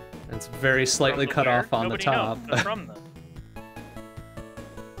 It's very slightly from the cut where? off on Nobody the top. knows. From the...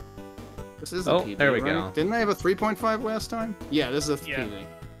 This is a Oh, PB, there we right? go. Didn't I have a 3.5 last time? Yeah, this is a Yeah. PB.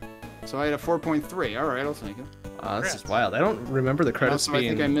 So I had a 4.3. All right, I'll take it. This is Congrats. wild. I don't remember the credits Also, I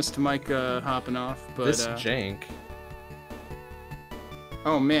being think I missed Mike hopping off, but this jank.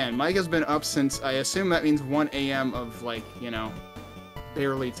 oh man, Mike has been up since, I assume that means 1 a.m. of, like, you know,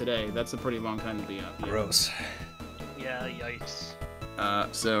 barely today. That's a pretty long time to be up. Gross. Yeah, yikes.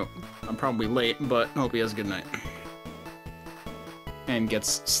 So I'm probably late, but hope he has a good night. And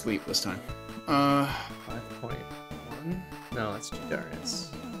gets sleep this time. 5.1? No, that's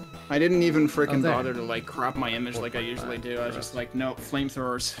Jadarius. I didn't even freaking there. bother to, like, crop my image like I 4.5, usually do. I was just gross. like, no,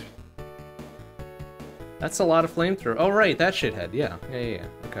 flamethrowers. That's a lot of flamethrower. Oh, right, that shithead. Yeah. Yeah.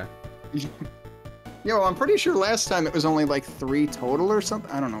 Okay. Yeah, well, I'm pretty sure last time it was only like 3 total or something.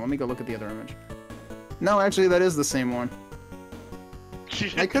 I don't know. Let me go look at the other image. No, actually, that is the same one.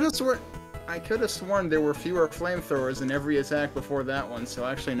 I could have sworn there were fewer flamethrowers in every attack before that one. So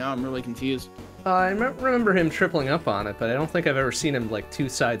actually, now I'm really confused. I remember him tripling up on it, but I don't think I've ever seen him like 2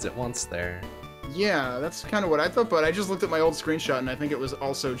 sides at once there. Yeah, that's kind of what I thought. But I just looked at my old screenshot, and I think it was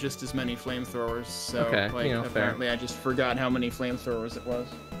also just as many flamethrowers. So Okay, like, you know, fair. apparently, I just forgot how many flamethrowers it was.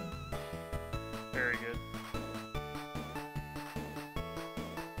 Very good.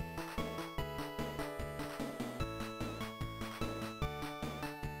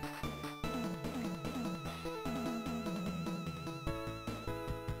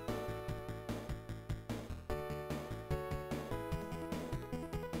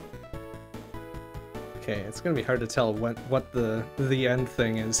 Okay, it's gonna be hard to tell what the end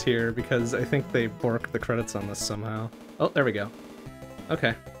thing is here because I think they borked the credits on this somehow. Oh, there we go.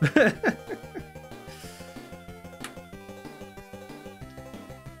 Okay.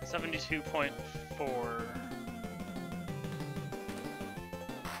 72.4.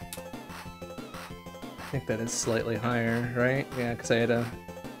 I think that is slightly higher, right? Yeah, because I had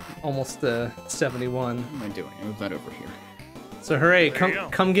almost 71. What am I doing? Move that over here. So hooray, There you go.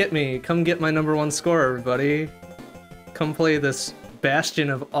 come get me. Come get my #1 score, everybody. Come play this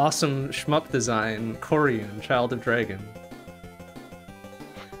bastion of awesome shmup design, Coryoon, Child of Dragon.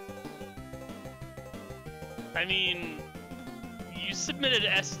 I mean, you submitted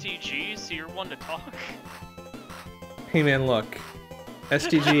STG, so you're one to talk. Hey man, look.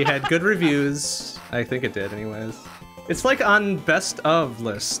 STG had good reviews. I think it did, anyways. It's like on best of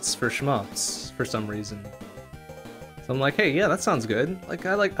lists for shmups for some reason. So I'm like, hey, yeah, that sounds good. Like,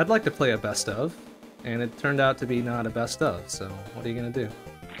 I'd like to play a best of, and it turned out to be not a best of. So what are you gonna do?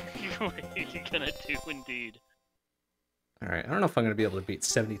 What are you gonna do, indeed? All right, I don't know if I'm gonna be able to beat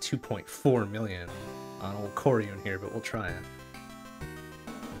 72.4 million on old Coryoon here, but we'll try it.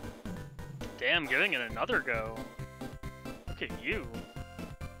 Damn, giving it another go. Look at you.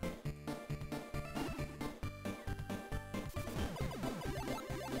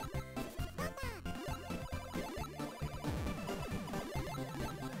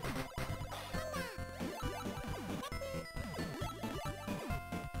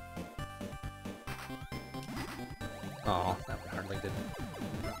 Oh, that one hardly did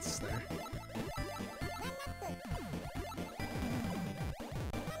nuts there.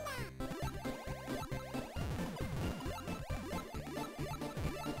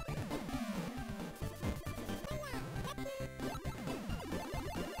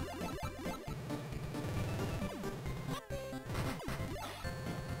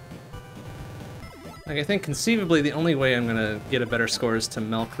 Like, I think conceivably the only way I'm gonna get a better score is to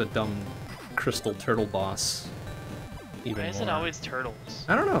milk the dumb crystal turtle boss even Why is more. it always turtles?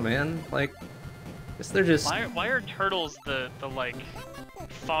 I don't know, man. Like, guess they're just... Why are turtles the like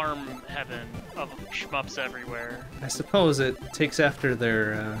farm heaven of shmups everywhere? I suppose it takes after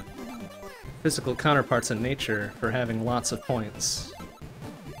their physical counterparts in nature for having lots of points.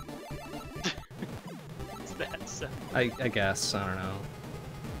 Is that so? I guess, I don't know.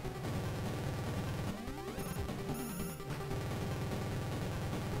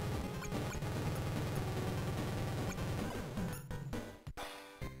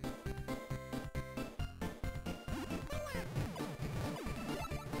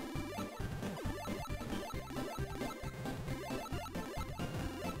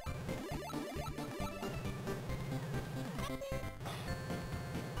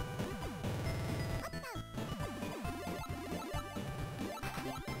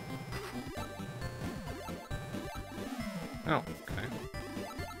 Oh, okay.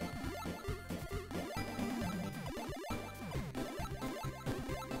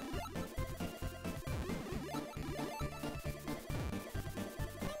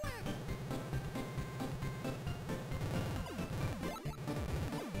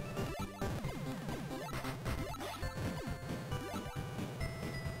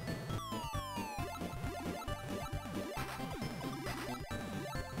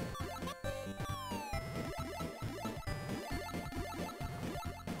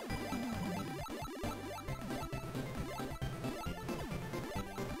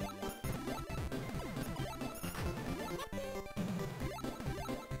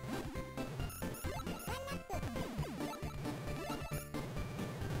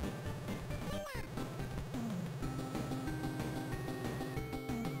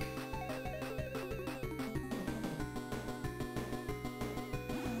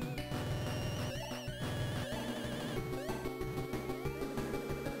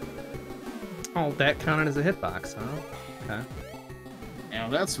 Oh, that counted as a hitbox, huh? Okay. Now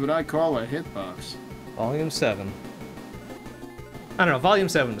that's what I call a hitbox. Volume 7. I don't know, Volume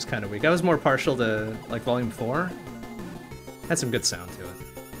 7 was kind of weak. I was more partial to, like, Volume 4. Had some good sound to it.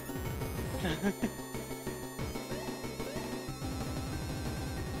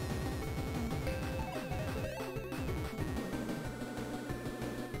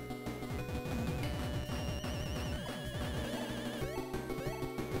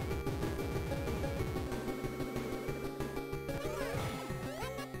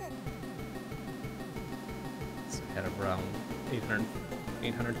 Had around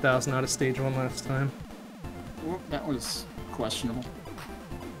 800,000 out of stage 1 last time. Whoop, that was questionable.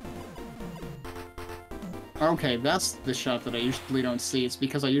 Okay, that's the shot that I usually don't see. It's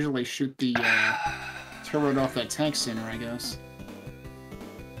because I usually shoot the turret off that tank center, I guess.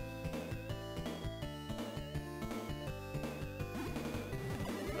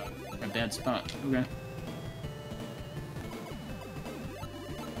 A bad spot. Okay.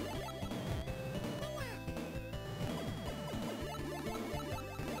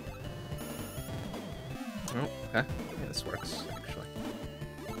 Oh, okay. Yeah, this works, actually.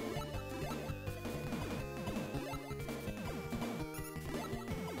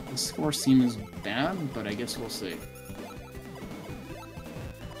 The score seems bad, but I guess we'll see.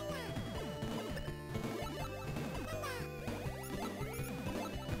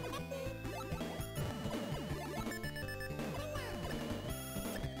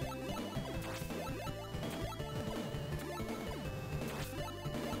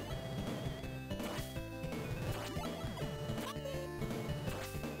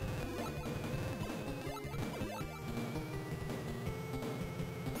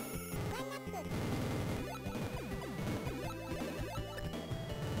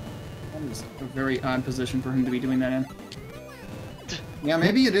 is a very odd position for him to be doing that in. Yeah,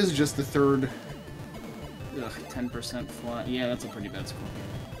 maybe it is just the third... Ugh, 10% flat. Yeah, that's a pretty bad score.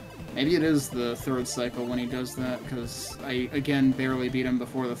 Maybe it is the third cycle when he does that, because I, again, barely beat him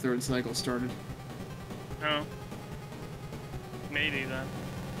before the third cycle started. Oh. Maybe then.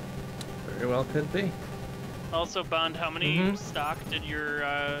 Very well could be. Also, Bond, how many stock did your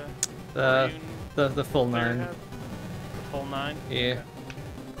The full player 9. have? The full 9? Yeah.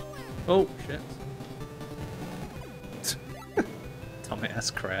 Oh shit.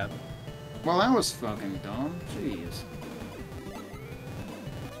 Dumbass crab. Well, that was fucking dumb. Jeez.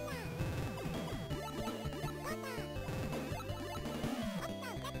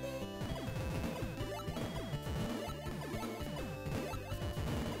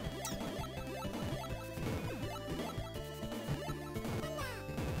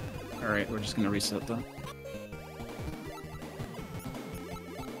 Alright, we're just gonna reset though.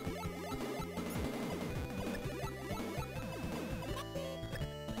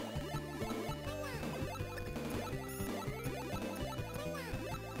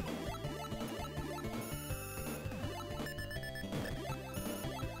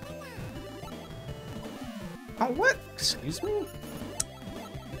 Oh, what? Excuse me?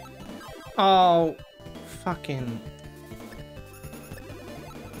 Oh, fucking...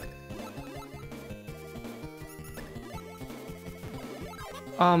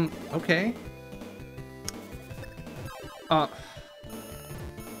 Okay.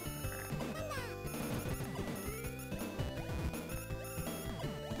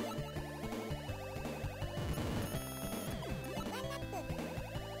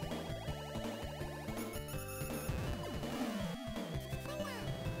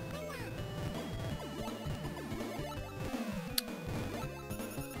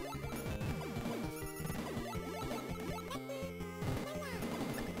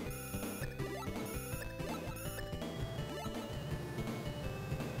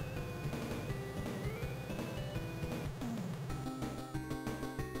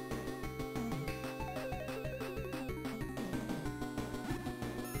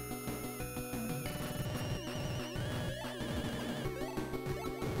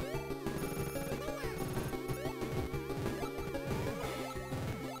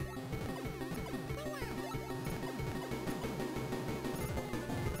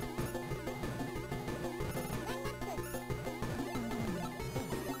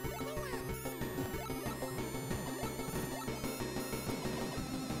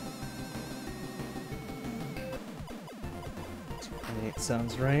 It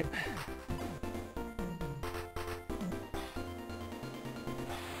sounds right.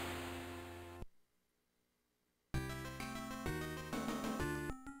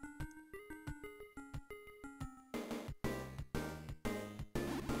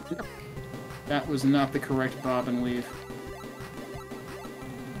 That was not the correct bob and weave.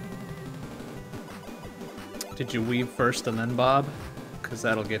 Did you weave first and then bob? Because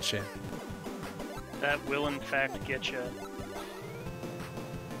that'll get you. That will in fact get you.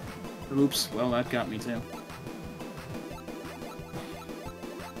 Oops, well that got me too.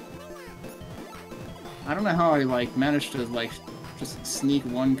 I don't know how I like managed to like just sneak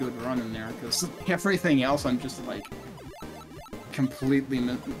one good run in there, because everything else I'm just like completely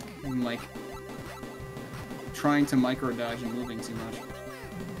like trying to micro dodge and moving too much.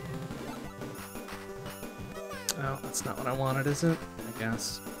 Oh, that's not what I wanted, is it? I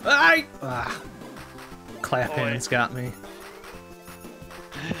guess. Clap hands got me.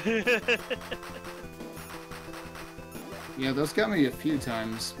 Yeah, those got me a few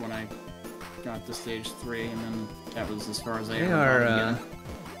times when I got to stage 3, and then that was as far as I ever got again.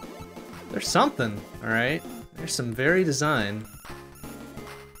 There's something, alright? There's some very design.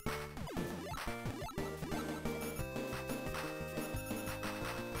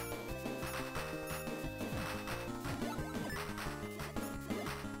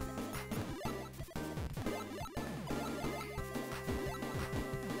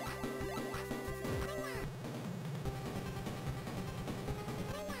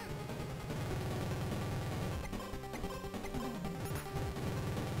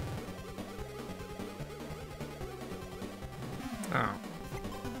 Oh.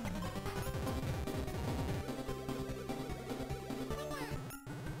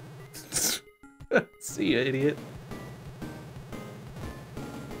 See ya, idiot.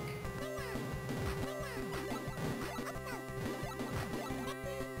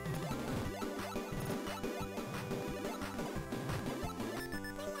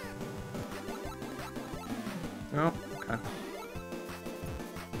 Oh, okay.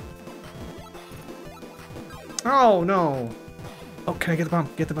 Oh, no. Oh, can I get the bomb?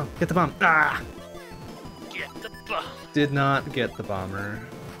 Get the bomb. Get the bomb. Ah! Get the bomb. Did not get the bomber.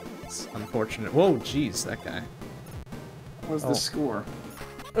 It's unfortunate. Whoa, jeez, that guy. What was the score?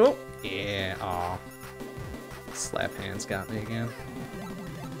 Oh, yeah. Aw. Slap hands got me again.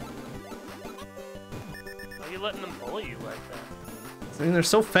 Why are you letting them bully you like that? I mean, they're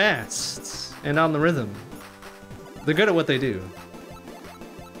so fast and on the rhythm. They're good at what they do.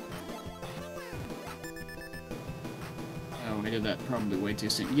 Oh, I did that probably way too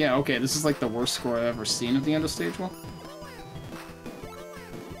soon. Yeah, okay, this is like the worst score I've ever seen at the end of stage 1.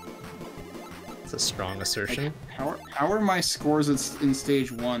 It's a strong assertion. Like, how are my scores in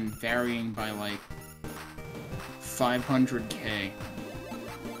stage 1 varying by like 500k?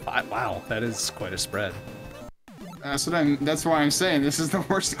 Wow, that is quite a spread. That's why I'm saying this is the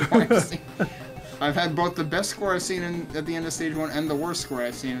worst score I've seen. I've had both the best score I've seen at the end of stage 1 and the worst score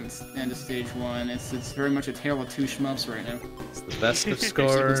I've seen at the end of stage 1. It's very much a tale of two shmups right now. It's the best of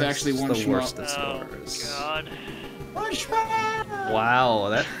scores. It's actually one the shmup. worst of scores. Oh god. One shmup! Wow,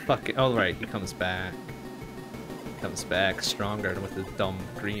 that fucking. Oh right, he comes back. He comes back stronger with his dumb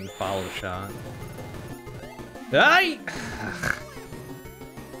green follow shot. Aye!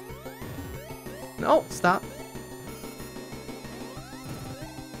 No, stop.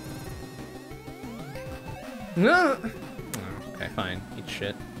 No. Oh, okay, fine. Eat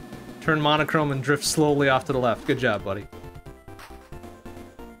shit. Turn monochrome and drift slowly off to the left. Good job, buddy.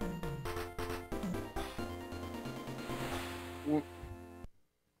 Well,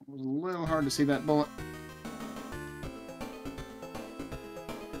 it was a little hard to see that bullet.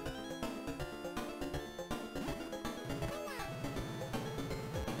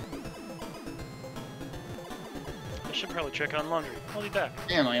 I should probably check on laundry. I'll be back.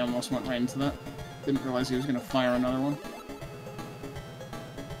 Damn, I almost went right into that. Didn't realize he was gonna fire another one.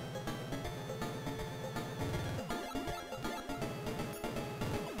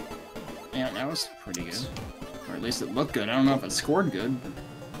 Yeah, that was pretty good. Or at least it looked good. I don't know if it scored good.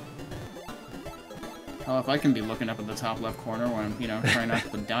 Hell, if I can be looking up at the top left corner when I'm, you know, trying not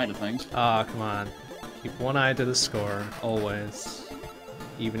to die to things. Ah, come on. Keep one eye to the score, always.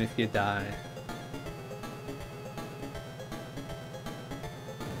 Even if you die.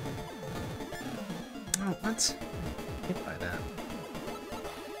 Oh, what? Hit by that.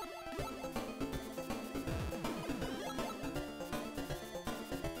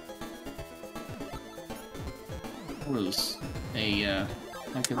 What was a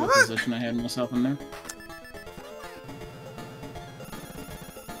heck of a position I had myself in there.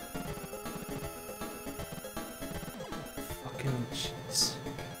 Fucking jeez.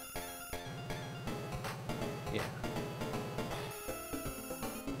 Yeah.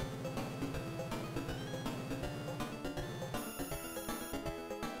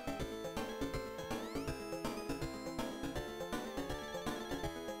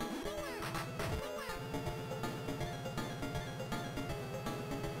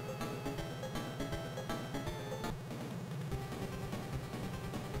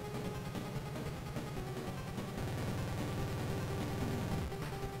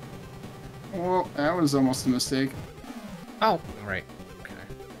 Well, that was almost a mistake. Oh, right. Okay.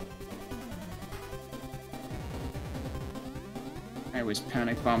 I always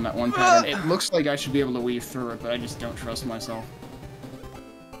panic bomb that one pattern. It looks like I should be able to weave through it, but I just don't trust myself.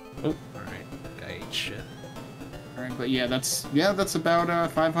 Oh, alright. Guy ate shit. Alright, but yeah, that's about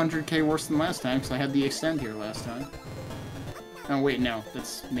 500k worse than last time, because I had the extend here last time. Oh wait, no,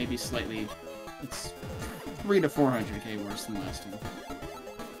 that's maybe slightly... It's 3 to 400k worse than last time.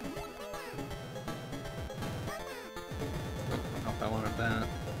 I don't know if I wanted that.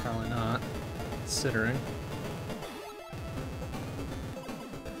 Probably not. Considering.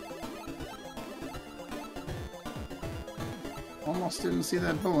 Almost didn't see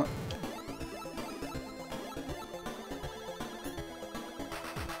that bullet.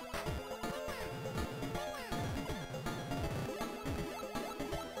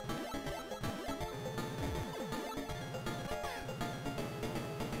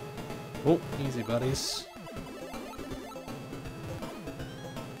 Oh, easy, buddies.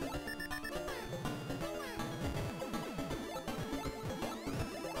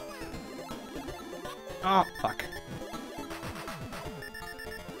 Oh, fuck.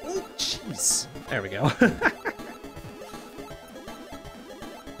 Oh, jeez. There we go.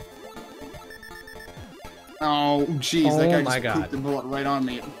 Oh, jeez, Oh that guy my just God. pooped the bullet right on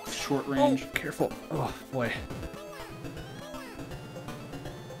me at short range. Oh, careful. Oh, boy.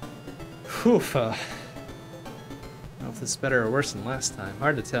 Whew. I don't know if this is better or worse than last time.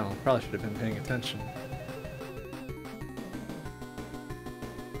 Hard to tell. Probably should have been paying attention.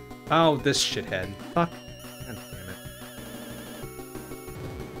 Oh, this shithead. Fuck. God damn it.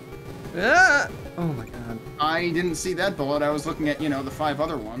 Ah! Oh my god. I didn't see that bullet. I was looking at, you know, the 5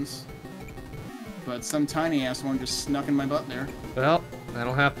 other ones. But some tiny ass one just snuck in my butt there. Well,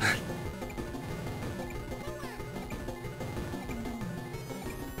 that'll happen.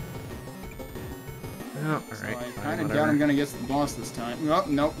 Oh, So alright. I kind of doubt I'm gonna get to the boss this time. Nope,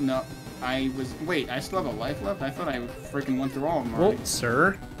 nope, nope. Wait, I still have a life left? I thought I freaking went through all of them already. Oh,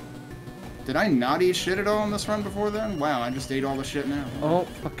 sir. Did I not eat shit at all in this run before then? Wow, I just ate all the shit now. Oh,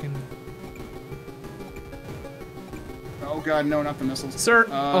 fucking... Oh god, no, not the missiles. Sir!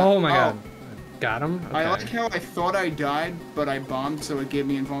 Oh my god. Got him? Okay. I like how I thought I died, but I bombed, so it gave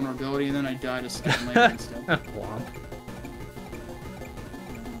me invulnerability, and then I died a second later instead. Womp.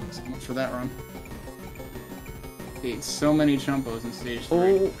 So much for that run. Ate so many chumpos in stage 3.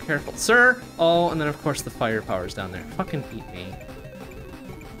 Oh, careful. Sir! Oh, and then of course the firepower's down there. Fucking eat me.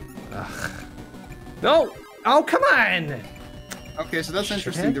 Ugh. No! Oh, come on! Okay, so that's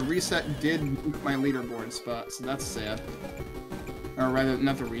interesting. The reset did move my leaderboard spot, so that's sad. Or rather,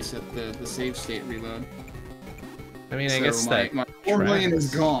 not the reset, the save state reload. I mean, I So guess that... my 4 million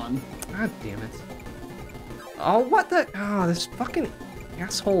is gone. God damn it. Oh, what the... Oh, this fucking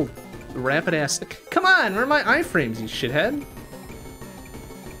asshole rapid ass... Come on! Where are my iframes, you shithead?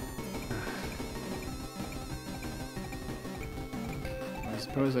 I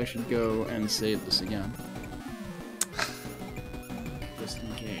suppose I should go and save this again. Just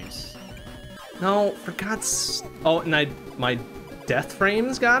in case. No, for God's... Oh, and my death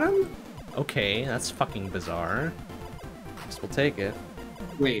frames got him? Okay, that's fucking bizarre. Guess we'll take it.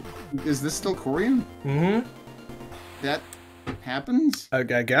 Wait, is this still Coryoon? Mm-hmm. That happens? I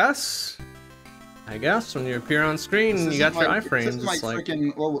guess. I guess when you appear on screen and you got your iframes, it's like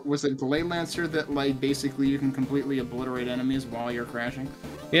freaking... Well, was it Blade Lancer that, like, basically you can completely obliterate enemies while you're crashing?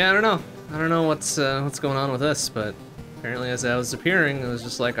 Yeah, I don't know. I don't know what's going on with this, but apparently as I was appearing, it was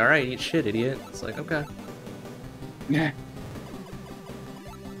just like, alright, eat shit, idiot. It's like, okay. Yeah.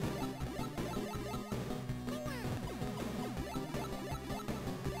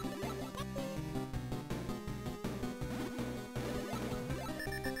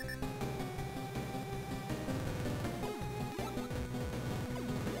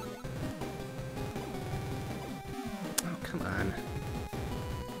 Come on.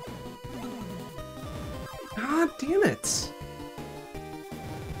 God damn it!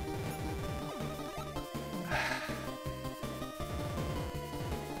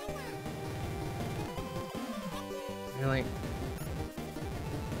 Really?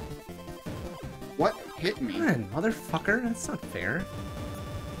 What hit me? Come on, motherfucker. That's not fair.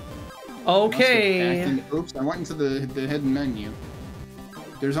 Okay. Oops, I went into the hidden menu.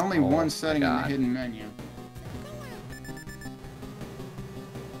 There's only one setting in the hidden menu.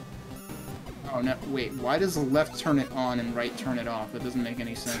 Oh no, wait, why does the left turn it on and right turn it off? That doesn't make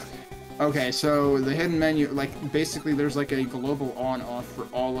any sense. Okay, so the hidden menu, like, basically there's like a global on-off for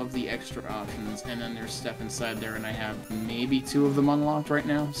all of the extra options, and then there's stuff inside there, and I have maybe 2 of them unlocked right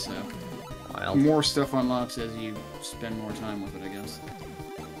now, so... Wild. More stuff unlocks as you spend more time with it, I guess.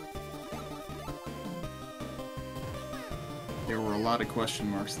 There were a lot of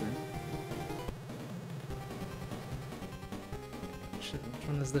question marks there. Shit, which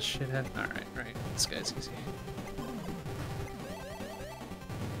one is this shithead? Alright, right. This guy's easy.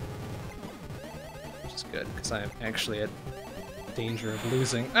 Which is good, because I am actually at danger of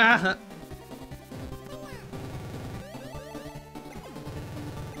losing. Ah!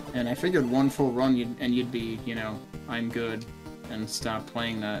 And I figured one full run you'd be, you know, I'm good, and stop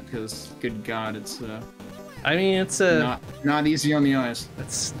playing that, because, good god, it's, I mean, it's a... Not easy on the eyes.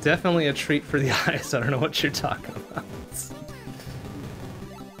 It's definitely a treat for the eyes. I don't know what you're talking about.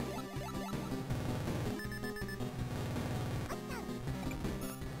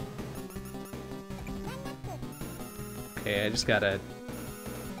 Okay, I just got a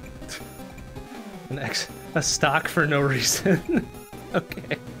stock for no reason.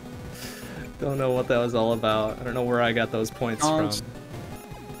 Okay. Don't know what that was all about. I don't know where I got those points from.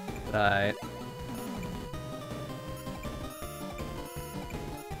 Right.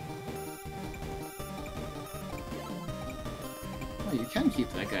 Oh, you can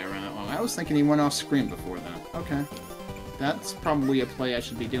keep that guy around that long. I was thinking he went off screen before that. Okay. That's probably a play I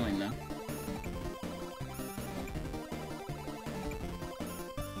should be doing then.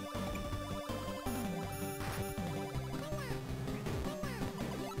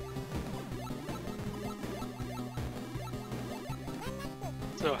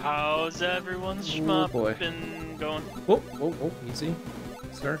 So how's everyone's shmup been going? Oh, oh, oh, easy,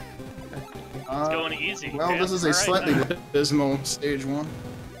 sir. Okay. It's going easy. Well, okay. this is a slightly abysmal stage 1.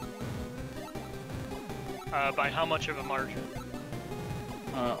 By how much of a margin?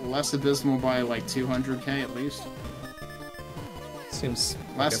 Less abysmal by like 200k at least. Seems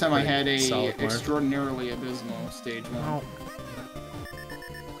Last like time I had a solid mark. extraordinarily abysmal stage 1. Oh.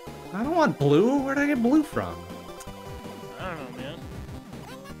 I don't want blue. Where did I get blue from? I don't know, man.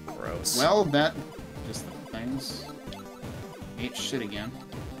 Gross. Well, that just things. Ate shit again.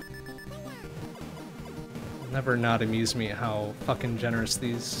 Never not amuse me how fucking generous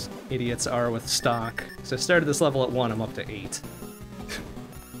these idiots are with stock. So I started this level at 1, I'm up to 8.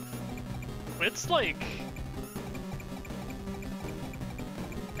 It's like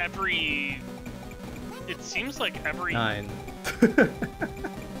every. It seems like every 9.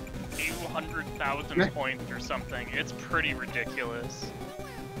 200,000 points or something. It's pretty ridiculous.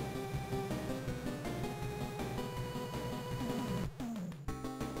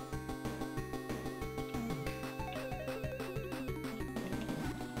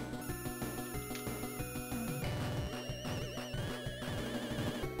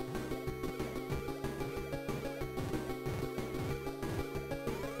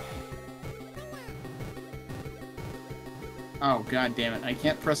 Oh, god damn it. I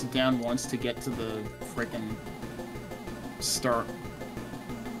can't press it down once to get to the frickin' start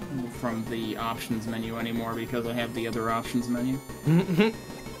from the options menu anymore because I have the other options menu.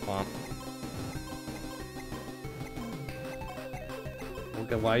 Womp.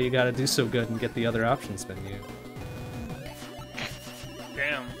 Okay, why you gotta do so good and get the other options menu?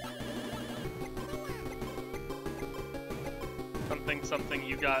 Damn. Something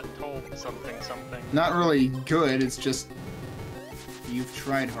you got told something. Not really good, it's just you've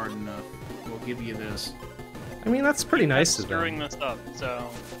tried hard enough. We'll give you this. I mean, that's pretty nice of Stirring them. this up, so,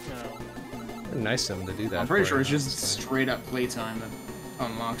 you know. Pretty nice of them to do that. I'm pretty for sure you, it's just honestly. straight up playtime that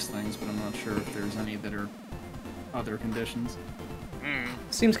unlocks things, but I'm not sure if there's any that are other conditions.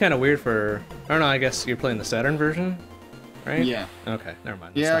 Seems kind of weird for... I don't know, I guess you're playing the Saturn version, right? Yeah. Okay, never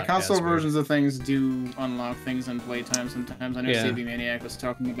mind. It's Yeah, not console as weird. versions of things do unlock things in playtime sometimes. I know Yeah. CB Maniac was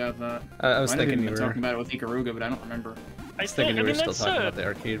talking about that. I was Might have thinking even you been were... talking about it with Ikaruga, but I don't remember. I was thinking you were mean, still that's talking about the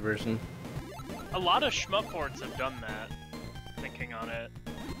arcade version. a lot of shmup boards have done that. Thinking on it,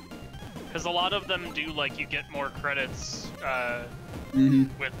 because a lot of them do like you get more credits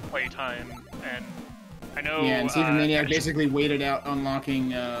with playtime, and I know. Yeah, and CB Maniac basically waited out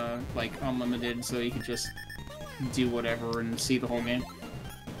unlocking like unlimited, so you could just do whatever and see the whole game.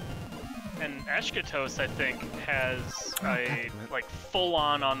 And Ashkatos, I think, has a like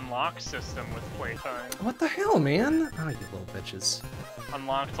full-on unlock system with playtime. What the hell, man? Oh, you little bitches.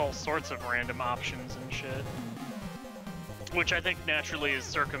 Unlocked all sorts of random options and shit. Which I think naturally is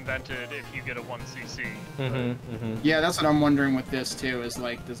circumvented if you get a 1cc. Yeah, that's what I'm wondering with this too, is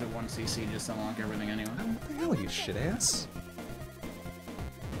like, does a 1cc just unlock everything anyway? What the hell, you shit ass?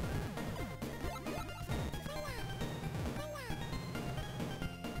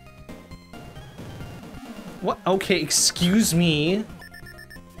 What? Okay, excuse me.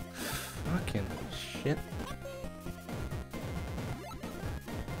 Fucking shit.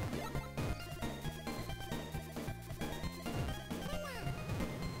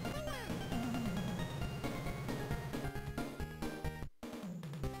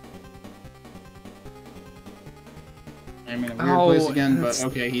 I mean, a weird place again, but that's-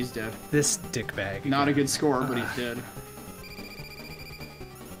 okay, he's dead. This dickbag. Not a again. good score, but he's dead.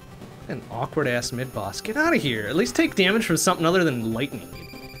 An awkward ass mid boss. Get out of here. At least take damage from something other than lightning,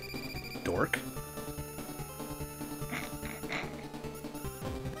 you dork.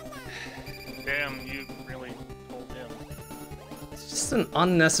 Damn, you really told him. It's just an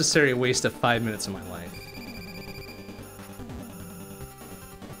unnecessary waste of 5 minutes of my life.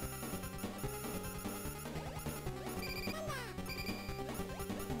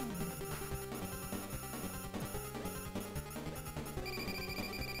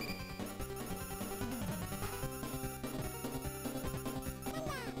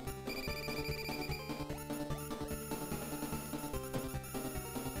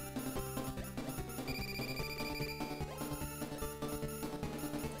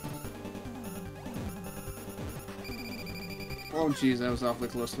 Oh jeez, that was awfully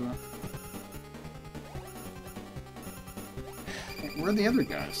close to that. Where are the other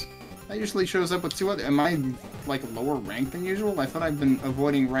guys? That usually shows up with 2 other... Am I, like, lower rank than usual? I thought I've been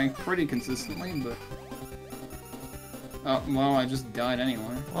avoiding rank pretty consistently, but... Oh, well, I just died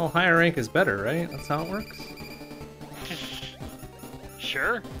anyway. Well, higher rank is better, right? That's how it works?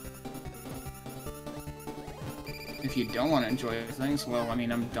 Sure. If you don't want to enjoy things, well, I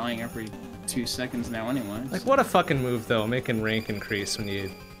mean, I'm dying every 2 seconds now anyway. Like, what a fucking move, though, making rank increase when you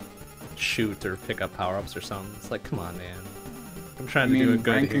shoot or pick up power-ups or something. It's like, come on, man. I'm trying to do a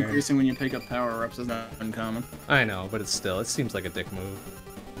good rank here. increasing when you pick up power-ups is not uncommon. I know, but it seems like a dick move.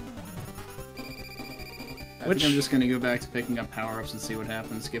 I think I'm just gonna go back to picking up power-ups and see what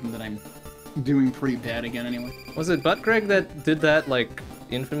happens, given that I'm doing pretty bad again anyway. Was it Butt Greg that did that, like,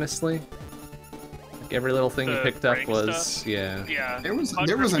 infamously? Like, every little thing he picked up was... Stuff? Yeah. Yeah. There was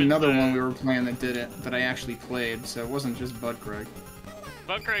another one we were playing that did it, that I actually played, so it wasn't just Butt Greg.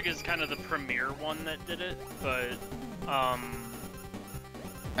 Butt Greg is kind of the premier one that did it, but,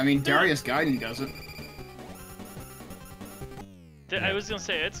 I mean, Darius Gaiden does it. I was gonna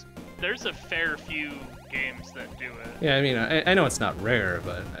say, there's a fair few games that do it. Yeah, I mean, I know it's not rare,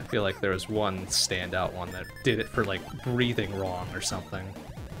 but I feel like there was one standout one that did it for, like, breathing wrong or something.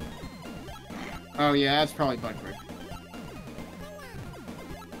 Oh yeah, that's probably Butt Greg.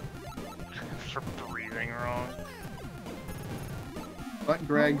 For breathing wrong. Butt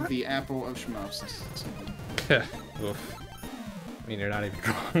Greg, the apple of Shmups. Oof. I mean, you're not even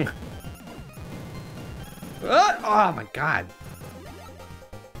wrong. Oh my god.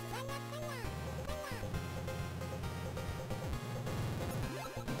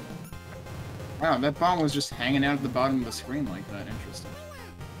 Wow, that bomb was just hanging out at the bottom of the screen like that. Interesting.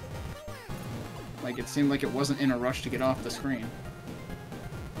 Like, it seemed like it wasn't in a rush to get off the screen.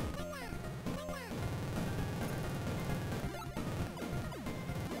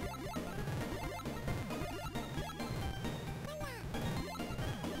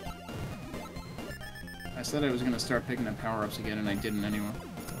 I said I was going to start picking up power-ups again, and I didn't anyway.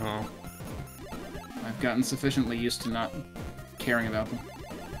 Oh. I've gotten sufficiently used to not caring about them.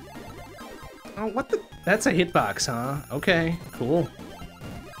 Oh, what the? That's a hitbox, huh? Okay, cool.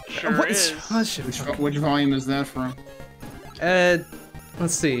 Sure is. Which volume is that from?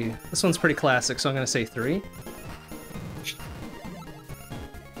 Let's see. This one's pretty classic, so I'm gonna say 3.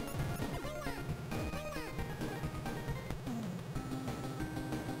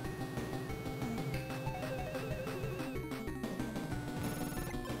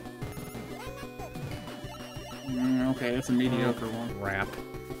 Okay, that's a mediocre one. Rap.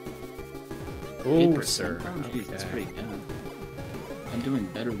 8%. Oh, sir. Oh, geez, that's Okay. pretty good. I'm doing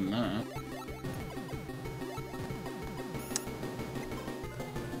better than that.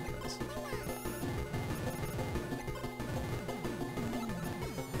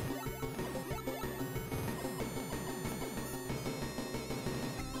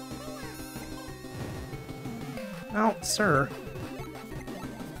 Oh, sir.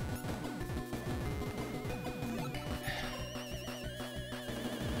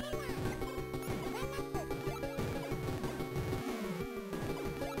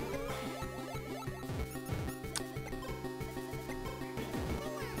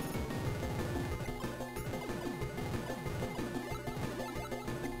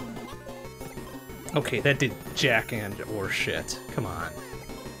 Okay, that did jack and or shit. Come on.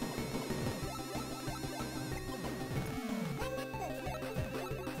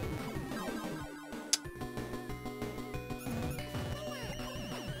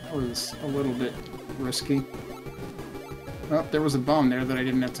 That was a little bit risky. Oh, there was a bomb there that I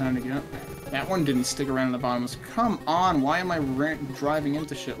didn't have time to get. That one didn't stick around in the bottom. Come on, why am I driving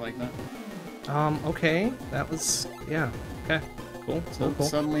into shit like that? Okay. That was... yeah. Okay. Cool. So Cool.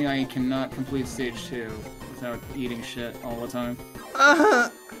 suddenly I cannot complete stage 2 without eating shit all the time.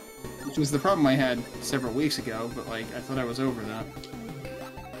 Which was the problem I had several weeks ago, but like, I thought I was over that.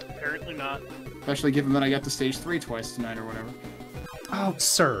 Apparently not. Especially given that I got to stage 3 twice tonight or whatever. Oh,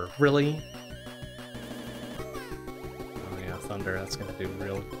 sir. Really? Oh, yeah. Thunder. That's gonna do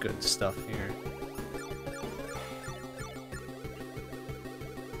real good stuff here.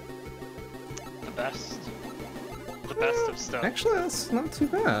 The best. The best of stuff. Actually, that's not too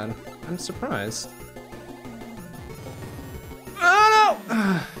bad. I'm surprised. Oh,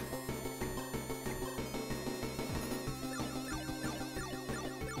 no!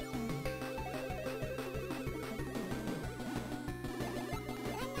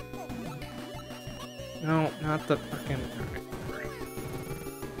 No, not the fucking...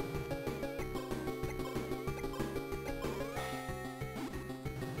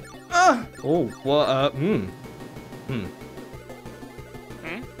 Ah! Oh, well,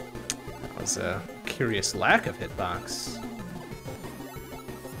 That was a curious lack of hitbox.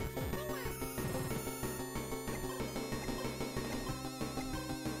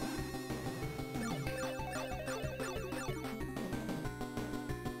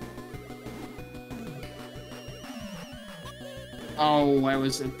 Oh, I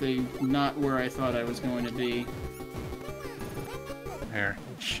was at the... not where I thought I was going to be. There,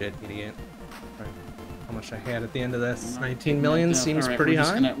 shit, idiot. How much I had at the end of this? 19 million seems Alright, pretty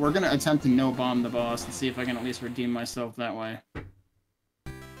high. We're gonna attempt to no-bomb the boss and see if I can at least redeem myself that way.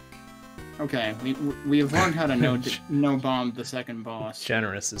 Okay, we have learned how to no bomb the second boss.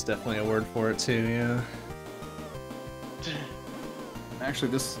 Generous is definitely a word for it too, yeah. Actually,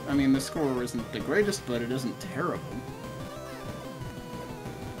 the score isn't the greatest, but it isn't terrible.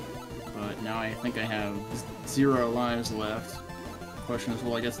 But now I think I have 0 lives left. Question is,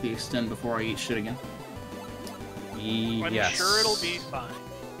 will I get to the extend before I eat shit again? I'm Yes. sure it'll be fine.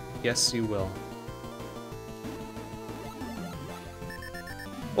 Yes, you will.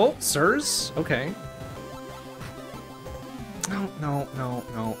 Oh, sirs? Okay. No.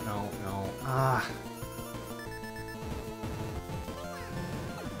 Ah.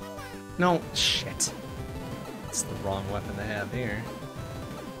 No, shit. It's the wrong weapon to have here.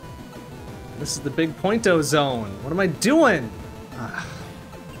 This is the big pointo zone. What am I doing? Ah.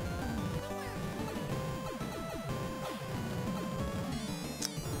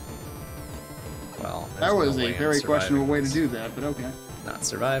 Well, that was no a very questionable way to do that, but okay. Not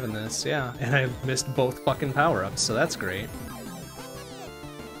surviving this, yeah. And I've missed both fucking power-ups, so that's great.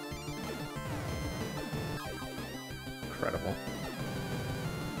 Incredible.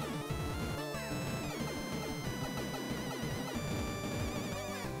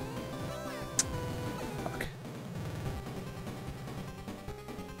 Fuck.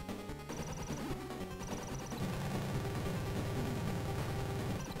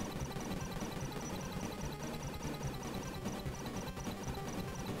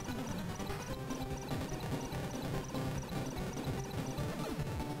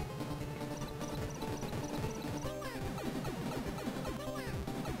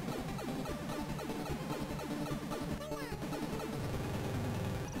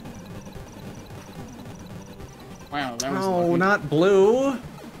 Wow, that was Oh, lucky. not blue.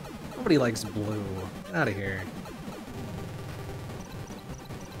 Nobody likes blue. Get out of here.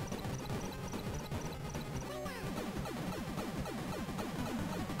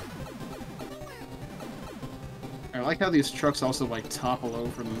 I like how these trucks also, like, topple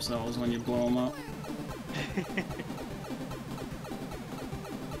over themselves when you blow them up.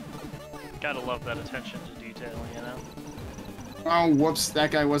 Gotta love that attention to detail, you know? Oh, whoops,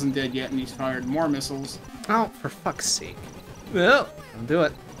 that guy wasn't dead yet, and he's fired more missiles. Oh, for fuck's sake. No, don't do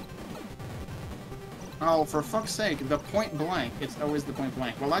it. Oh, for fuck's sake, the point blank. It's always the point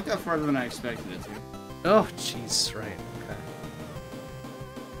blank. Well, I got farther than I expected it to. Oh, jeez, right, okay.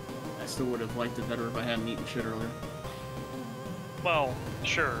 I still would have liked it better if I hadn't eaten shit earlier. Well,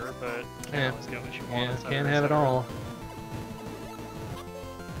 sure, but can't always get what you want. Yeah, can't have it all.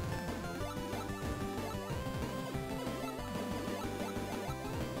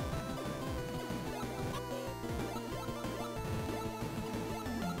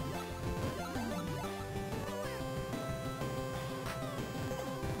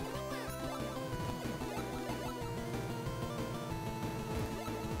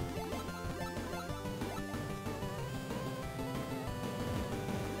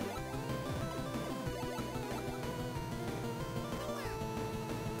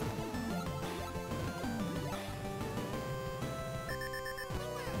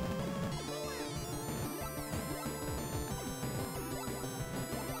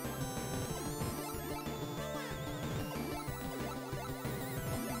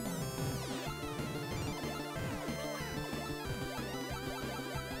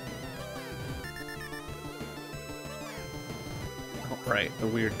 Right, the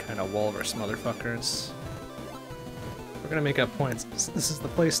weird kind of walrus motherfuckers. We're gonna make up points. This is the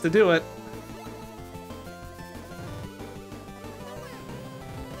place to do it.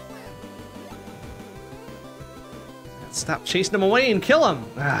 Stop chasing him away and kill him!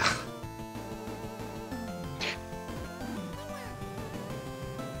 Ah.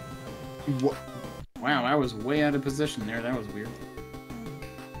 What? Wow, I was way out of position there. That was weird.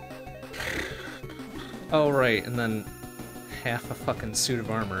 Oh, right, and then half a fucking suit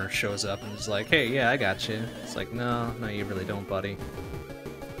of armor shows up and is like, hey, yeah, I got you. It's like, no, you really don't, buddy.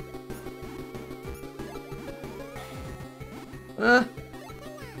 God's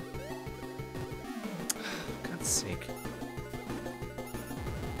sake.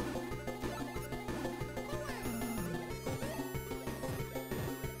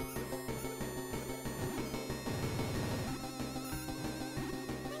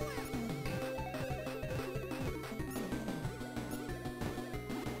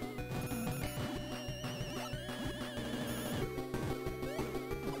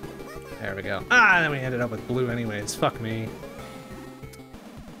 There we go. Ah, then we ended up with blue anyways. Fuck me.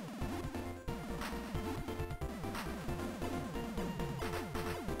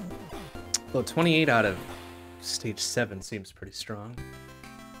 Well, 28 out of stage 7 seems pretty strong.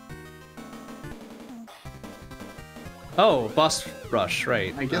 Oh, boss rush,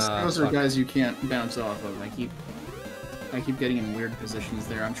 right. I guess those are guys you can't bounce off of. I keep getting in weird positions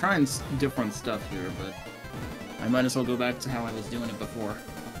there. I'm trying different stuff here, but I might as well go back to how I was doing it before.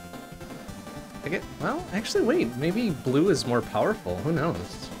 Well, actually, wait. Maybe blue is more powerful. Who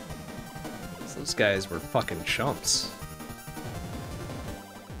knows? Those guys were fucking chumps.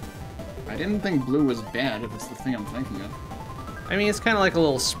 I didn't think blue was bad, if it's the thing I'm thinking of. I mean, it's kind of like a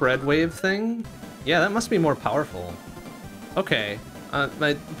little spread wave thing. Yeah, that must be more powerful. Okay. My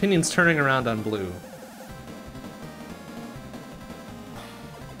opinion's turning around on blue.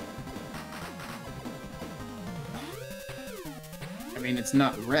 I mean, it's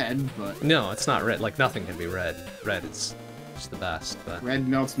not red, but... No, it's not red. Like, nothing can be red. Red is just the best, but... Red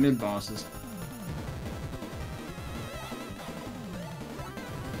melts mid-bosses.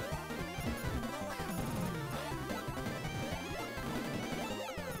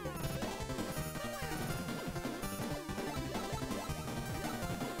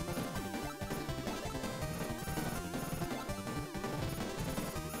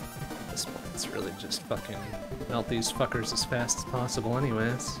 It's really just fucking melt these fuckers as fast as possible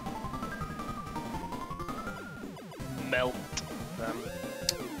anyways. Melt them.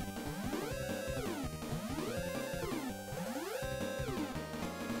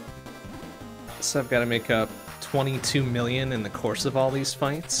 So I've got to make up 22 million in the course of all these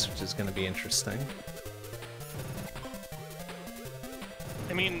fights, which is going to be interesting.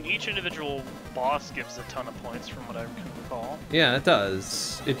 I mean, each individual boss gives a ton of points from what I can recall. Yeah, it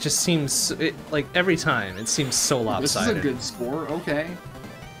does. It just seems, like, every time, it seems so lopsided. This is a good score, okay.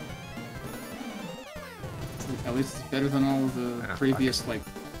 At least it's better than all of the previous, like,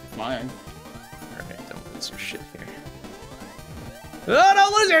 5. Alright, don't lose your shit here. Oh,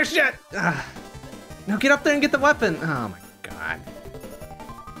 don't lose your shit! No, get up there and get the weapon! Oh my god.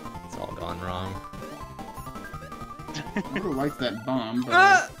 It's all gone wrong. I would have liked that bomb, but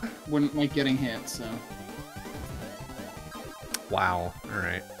I wouldn't like getting hit, so... Wow,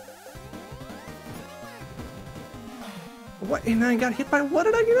 alright. What? And I got hit by... What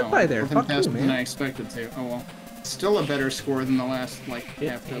did I get hit by there? Fuck you, man. Than I expected to. Oh well. Still a better score than the last, like,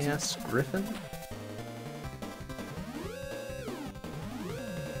 half dozen. Ass Griffin?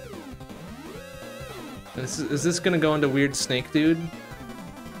 Is this gonna go into Weird Snake Dude?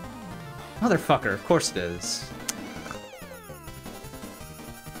 Motherfucker, of course it is.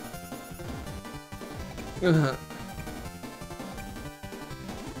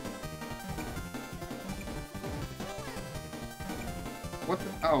 What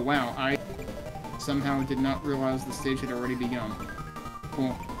the? Oh wow, I somehow did not realize the stage had already begun.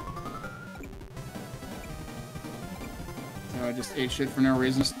 Cool. So I just ate shit for no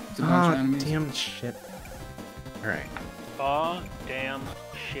reason to bunch of enemies. Damn shit. Alright. Aw, damn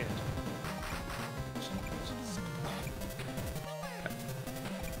shit.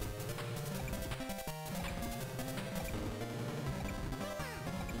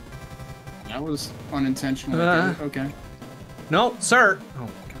 That was unintentional. Okay. No, sir! Oh my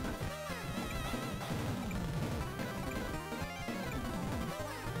god.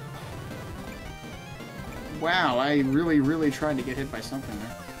 Wow, I really tried to get hit by something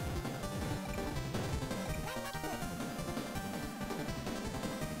there.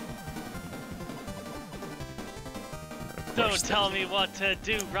 Don't tell me what to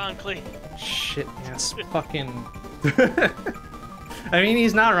do, Roncley. Shit ass fucking... I mean,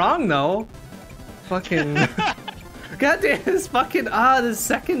 he's not wrong, though. Fucking... Goddamn, this fucking... the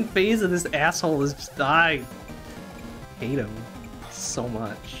second phase of this asshole is just... I hate him so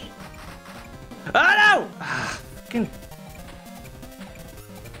much. Oh, no! Fucking...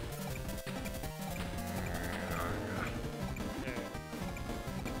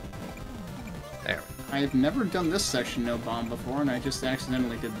 There. I've never done this section no bomb before, and I just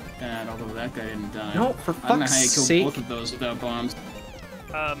accidentally did that, although that guy didn't die. No, for fuck's sake. I don't know how you killed both of those without bombs.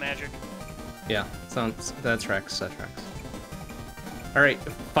 Magic. Yeah, that tracks, Alright,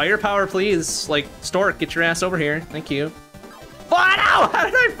 firepower please. Like, Stork, get your ass over here. Thank you. Oh no! How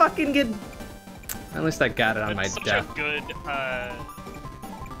did I fucking get... At least I got it on my death.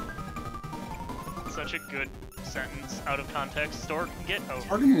 Such a good sentence out of context. Stork, get over.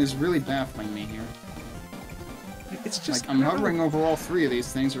 Targeting is really baffling me here. It's just... Like, I'm hovering over all 3 of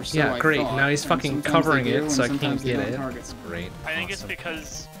these things, or so yeah, I great. thought, Now he's fucking covering it, so I can't get it. Target. It's great. I think it's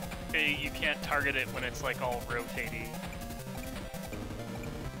because you can't target it when it's like all rotating.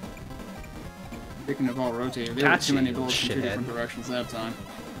 Speaking of all rotating, there were too many bullets from 2 different directions that time.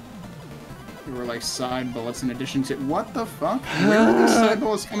 There were like side bullets in addition to... What the fuck? Where are these side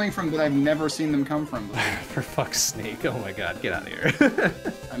bullets coming from that I've never seen them come from before? For fuck's sake, oh my god, get out of here.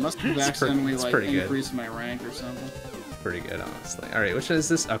 I must have accidentally like increased my rank or something. pretty good, honestly. Alright, which is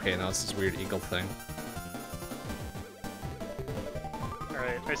this? Okay, no, it's this weird eagle thing.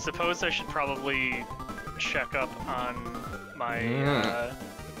 Alright, I suppose I should probably check up on my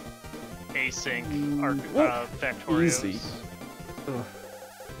async Factorios. Easy. Ugh.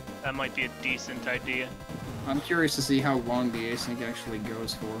 That might be a decent idea. I'm curious to see how long the async actually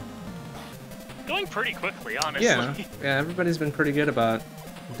goes for. Going pretty quickly, honestly. Yeah, yeah, everybody's been pretty good about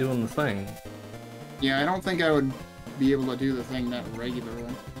doing the thing. Yeah, I don't think I would be able to do the thing that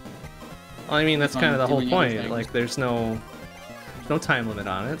regularly. Well, I mean, that's kind of the whole point. Anything. Like, there's no time limit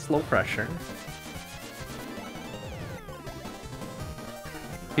on it. It's low pressure.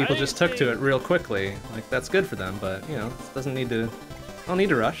 People just took to it real quickly. Like, that's good for them, but, you know, it doesn't need to... Don't need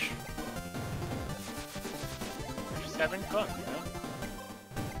to rush. We're just having fun, you know?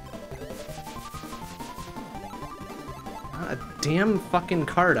 Not a damn fucking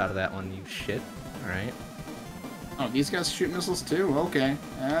card out of that one, you shit. Alright. Oh, these guys shoot missiles too? Okay,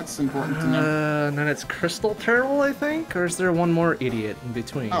 that's important to know. And then it's Crystal Turtle, I think? Or is there one more idiot in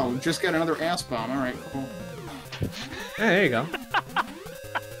between? Oh, just got another ass bomb. Alright, cool. Hey, there you go.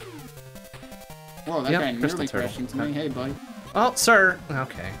 Whoa, that guy nearly crashed into me. Hey, buddy. Oh, sir!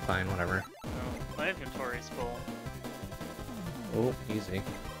 Okay, fine, whatever. Oh, my inventory's full. Oh, easy. There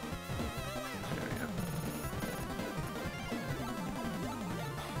we go.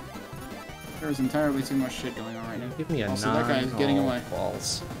 There's entirely too much shit going on right now. Give me a also, that guy is getting away.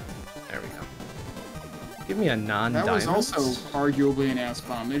 Balls. There we go. Give me a non-diamond. That was also arguably an ass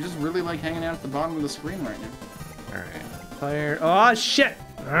bomb. They just really like hanging out at the bottom of the screen right now. Alright. Fire. Oh, shit!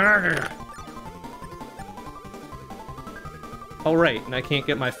 Oh, right, and I can't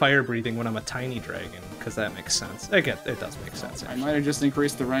get my fire breathing when I'm a tiny dragon, because that makes sense. It does make sense, actually. I might have just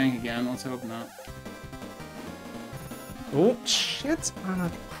increased the rank again. Let's hope not. Oh, shit! On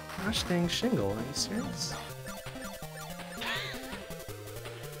a gosh dang shingle. Are you serious?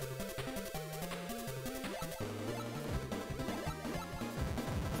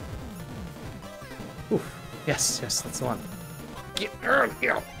 Oof. Yes, that's the one. Get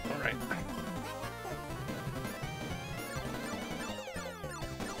here! Alright.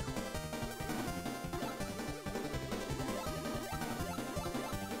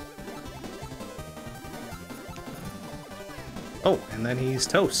 Oh, and then he's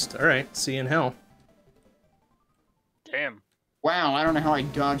toast. Alright, see you in hell. Damn. Wow, I don't know how I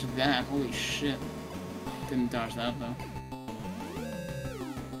dodged that. Holy shit. Didn't dodge that, though.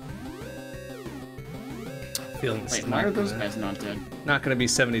 Feeling Wait, why are those guys not dead? Not gonna be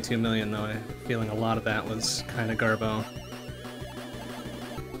 72 million, though. I'm feeling a lot of that was kind of garbo.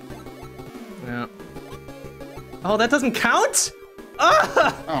 Yeah. Oh, that doesn't count?!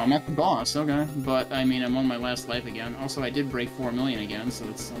 Ah! Oh, I'm at the boss, okay. But, I mean, I'm on my last life again. Also, I did break 4 million again, so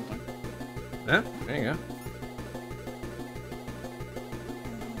that's something. Yeah, there you go.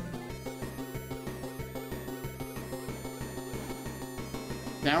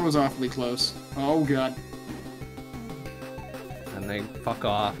 That was awfully close. Oh, God. And they fuck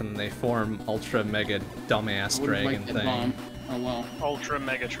off, and they form Ultra Mega Dumbass Dragon thing. Bomb. Oh, well. Ultra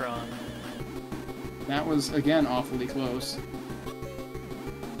Megatron. That was, again, awfully close.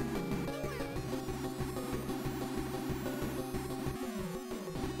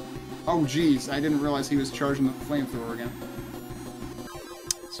 Oh, jeez, I didn't realize he was charging the flamethrower again.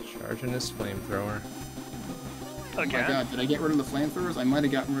 He's charging his flamethrower. Again? Oh my god, did I get rid of the flamethrowers? I might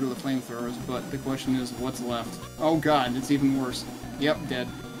have gotten rid of the flamethrowers, but the question is, what's left? Oh god, it's even worse. Yep, dead.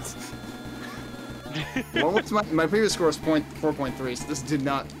 Well, what's my previous score was 4.3, so this did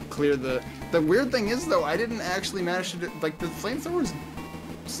not clear the... The weird thing is, though, I didn't actually manage to do... Like, the flamethrowers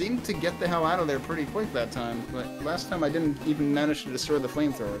seemed to get the hell out of there pretty quick that time, but last time I didn't even manage to destroy the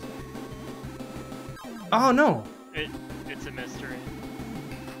flamethrowers. Oh, no! It's a mystery.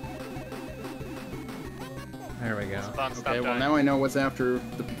 There we go. Okay, well now I know what's after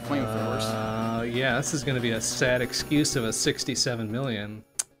the flamethrowers. Yeah, this is gonna be a sad excuse of a 67 million.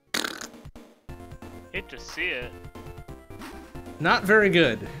 Hate to see it. Not very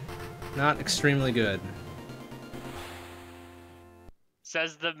good. Not extremely good.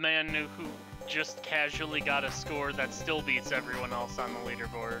 Says the man who just casually got a score that still beats everyone else on the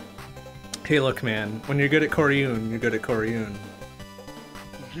leaderboard. Hey, look, man. When you're good at Coryoon, you're good at Coryoon.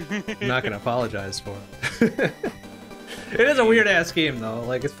 I'm not gonna apologize for it. It is a weird-ass game, though.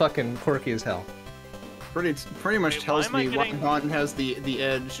 Like, it's fucking quirky as hell. Pretty much tells me what Bond has the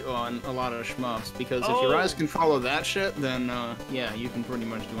edge on a lot of shmups, because if your eyes can follow that shit, then, yeah, you can pretty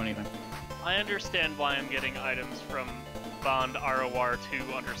much do anything. I understand why I'm getting items from Bond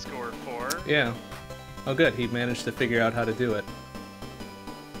ROR2_4. Yeah. Oh, good. He managed to figure out how to do it.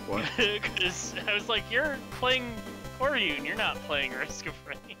 What? Because I was like, you're playing Coryoon, you're not playing Risk of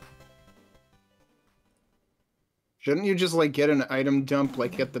Rain. Shouldn't you just, like, get an item dump,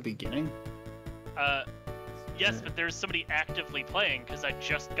 like, at the beginning? Yes, but there's somebody actively playing, because I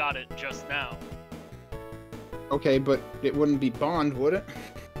just got it just now. Okay, but it wouldn't be Bond, would it?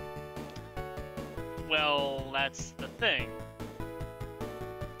 Well, that's the thing.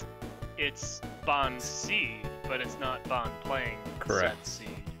 It's Bond seed, but it's not Bond playing Correct. said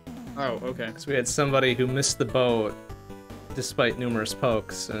seed. Oh, okay. Because we had somebody who missed the boat despite numerous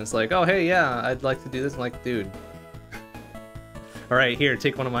pokes, and it's like, oh, hey, yeah, I'd like to do this. I'm like, dude. Alright, here,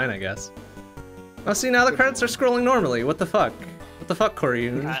 take one of mine, I guess. Oh, see, now the credits are scrolling normally. What the fuck? What the fuck,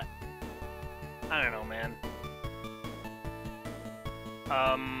 Coryoon? I don't know, man.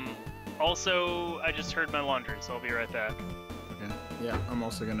 Also, I just heard my laundry, so I'll be right back. Okay. Yeah, I'm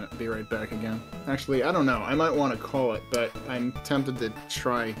also gonna be right back again. Actually, I don't know. I might want to call it, but I'm tempted to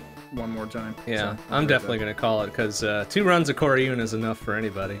try one more time. Yeah, so I'm definitely gonna call it, because 2 runs of Coryoon is enough for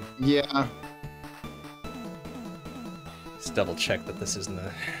anybody. Yeah. Just double check that this isn't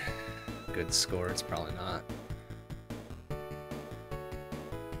a good score. It's probably not.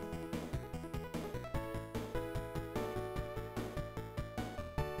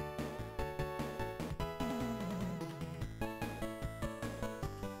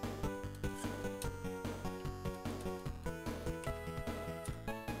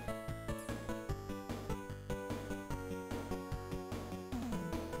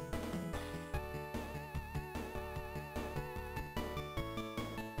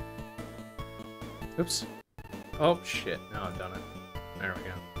 Oops. Oh, shit. Now I've done it. There we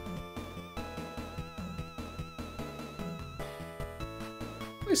go.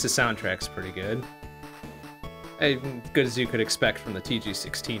 At least the soundtrack's pretty good. As good as you could expect from the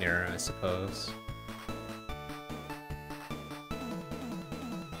TG16 era, I suppose.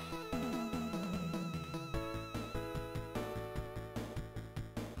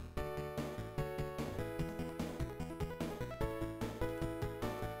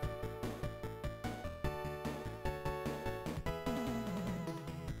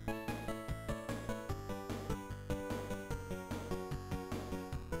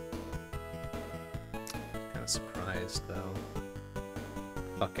 Surprised though.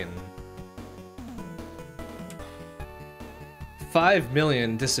 Fucking 5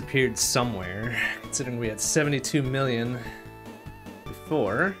 million disappeared somewhere, considering we had 72 million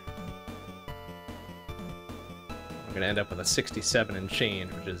before. We're gonna end up with a 67 and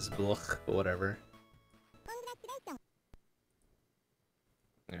change, which is blech, but whatever.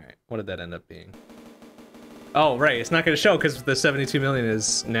 Alright, what did that end up being? Oh, right, it's not gonna show because the 72 million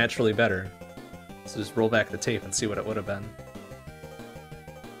is naturally better. So just roll back the tape and see what it would have been.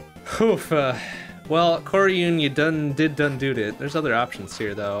 Oof. Well, Coryoon, you done it. There's other options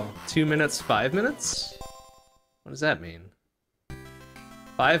here, though. 2 minutes, 5 minutes? What does that mean?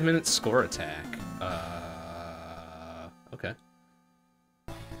 5 minutes score attack. Okay.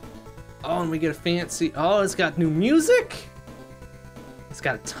 Oh, and we get a fancy... Oh, it's got new music? It's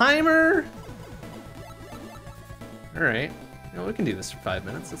got a timer? Alright. No, we can do this for 5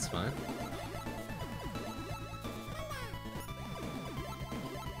 minutes, that's fine.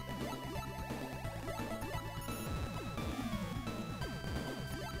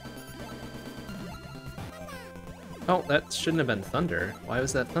 Oh, that shouldn't have been thunder. Why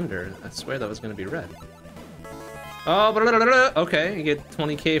was that thunder? I swear that was going to be red. Oh, blah, blah, blah, blah. Okay, you get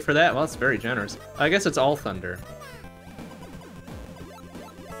 20k for that. Well, that's very generous. I guess it's all thunder.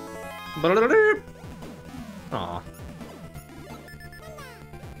 Aw.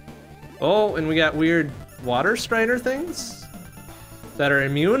 Oh, and we got weird water strider things that are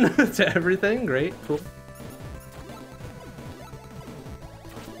immune to everything. Great, cool.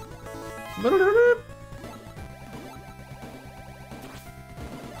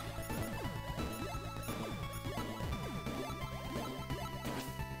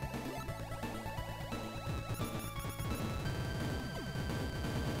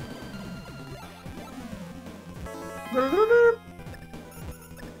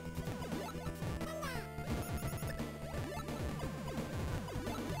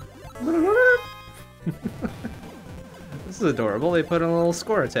 This is adorable. They put in a little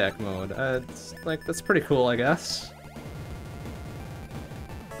score attack mode. It's like, that's pretty cool, I guess.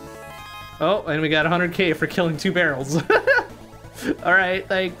 Oh, and we got 100k for killing 2 barrels. Alright,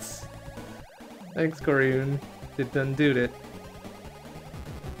 thanks. Thanks, Coryoon. Done it.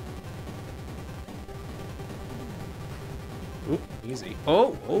 Oop, easy.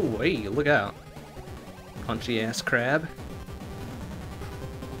 Oh, hey, look out. Punchy ass crab.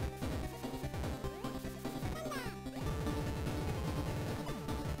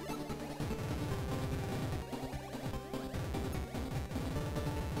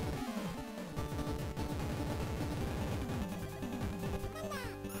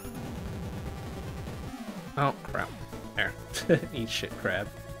 Oh, crap. There. Eat shit, crab.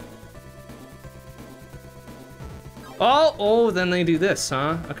 Oh, then they do this,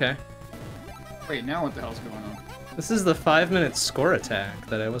 huh? Okay. Wait, now what the hell's going on? This is the 5-minute score attack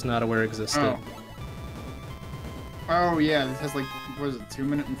that I was not aware existed. Oh, yeah, this has like, what is it, 2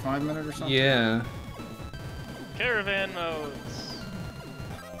 minute and 5 minute or something? Yeah. Caravan modes.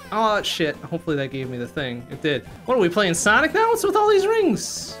 Oh, shit. Hopefully that gave me the thing. It did. What, are we playing Sonic now? What's with all these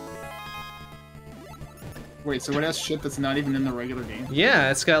rings? Wait, so it has shit that's not even in the regular game? Yeah,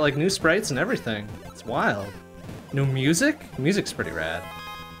 it's got like new sprites and everything. It's wild. New music? Music's pretty rad.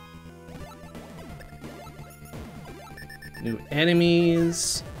 New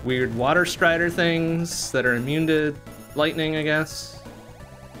enemies, weird water strider things that are immune to lightning, I guess.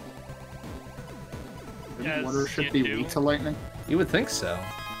 Wouldn't water should be weak to lightning? You would think so.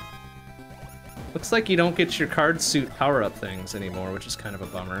 Looks like you don't get your card suit power-up things anymore, which is kind of a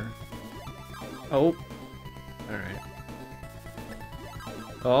bummer. Oh. Alright.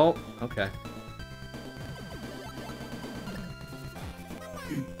 Oh, okay.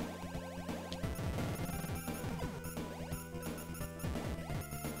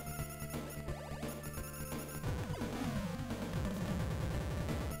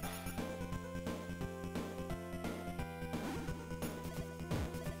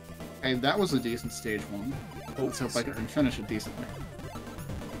 Hey, that was a decent stage 1. Let's hope I can finish it decently.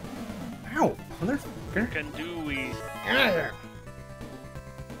 Ow! Motherfucker. Can do we?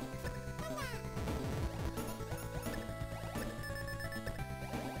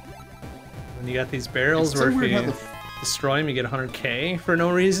 When you got these barrels where if you destroy them, you get 100k for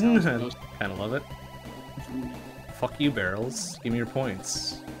no reason. I kind of love it. Fuck you, barrels. Give me your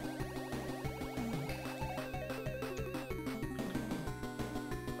points.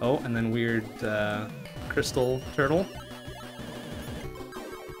 Oh, and then weird crystal turtle.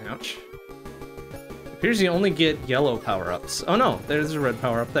 Ouch. Appears you only get yellow power-ups. Oh no, there's a red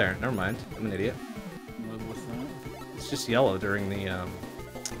power-up there. Never mind. I'm an idiot. It's just yellow during the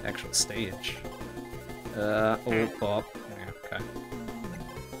actual stage. Oh, yeah, okay.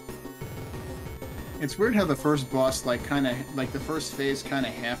 It's weird how the first boss, like, the first phase kind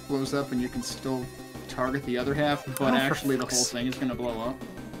of half blows up and you can still target the other half, but actually the whole thing is gonna blow up.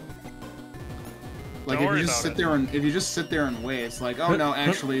 Like, if you just sit there and wait, it's like, oh no,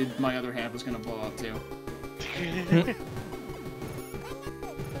 actually my other half is gonna blow up too.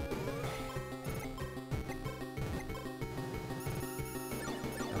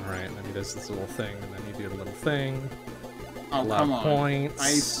 Alright, then he does this little thing, and then you do a little thing. Oh, come on.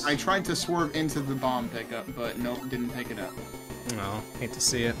 Points. I tried to swerve into the bomb pickup, but nope, didn't pick it up. No, hate to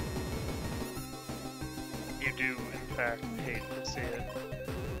see it. You do, in fact, hate to see it.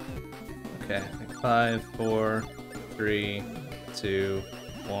 Okay, 5, 4, 3, 2,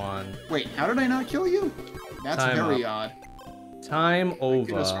 1. Wait, how did I not kill you? That's very odd. Time over. I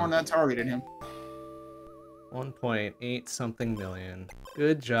could have sworn that targeted him. 1.8 something million.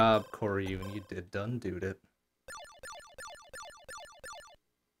 Good job, Coryoon. You done dude it.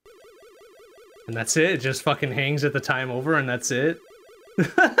 And that's it? It just fucking hangs at the time over and that's it?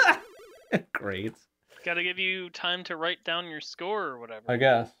 Great. Gotta give you time to write down your score or whatever. I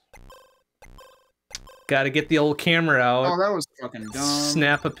guess. Gotta get the old camera out. Oh, that was fucking dumb.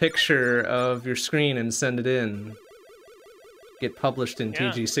 Snap a picture of your screen and send it in. Get published in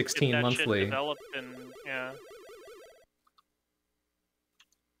TG16 monthly. Yeah.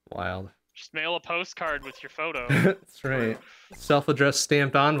 Wild. Just mail a postcard with your photo. That's right. Self-addressed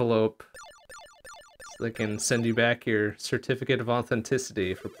stamped envelope. So they can send you back your certificate of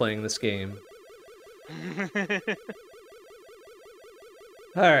authenticity for playing this game.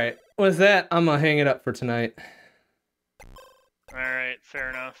 Alright, with that, I'm gonna hang it up for tonight. Alright, fair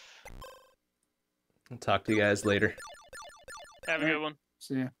enough. I'll talk to you guys later. Have a good one.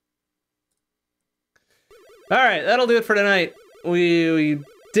 See ya. Alright, that'll do it for tonight. We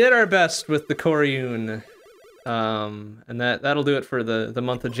did our best with the Coryoon. And that'll do it for the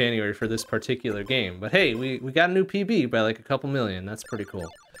month of January for this particular game. But hey, we got a new PB by like a couple million. That's pretty cool.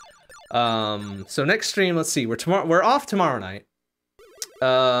 So next stream, let's see. We're off tomorrow night.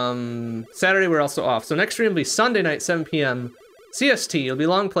 Saturday we're also off. So next stream will be Sunday night, 7 p.m. CST. It'll be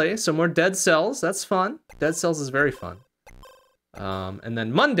long play, so more Dead Cells. That's fun. Dead Cells is very fun. And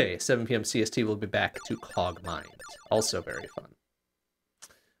then Monday, 7 p.m. CST, we'll be back to Cogmind. Also very fun.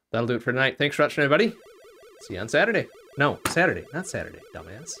 That'll do it for tonight. Thanks for watching, everybody. See you on Saturday. No, Saturday. Not Saturday,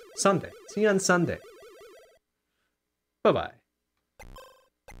 dumbass. Sunday. See you on Sunday. Bye-bye.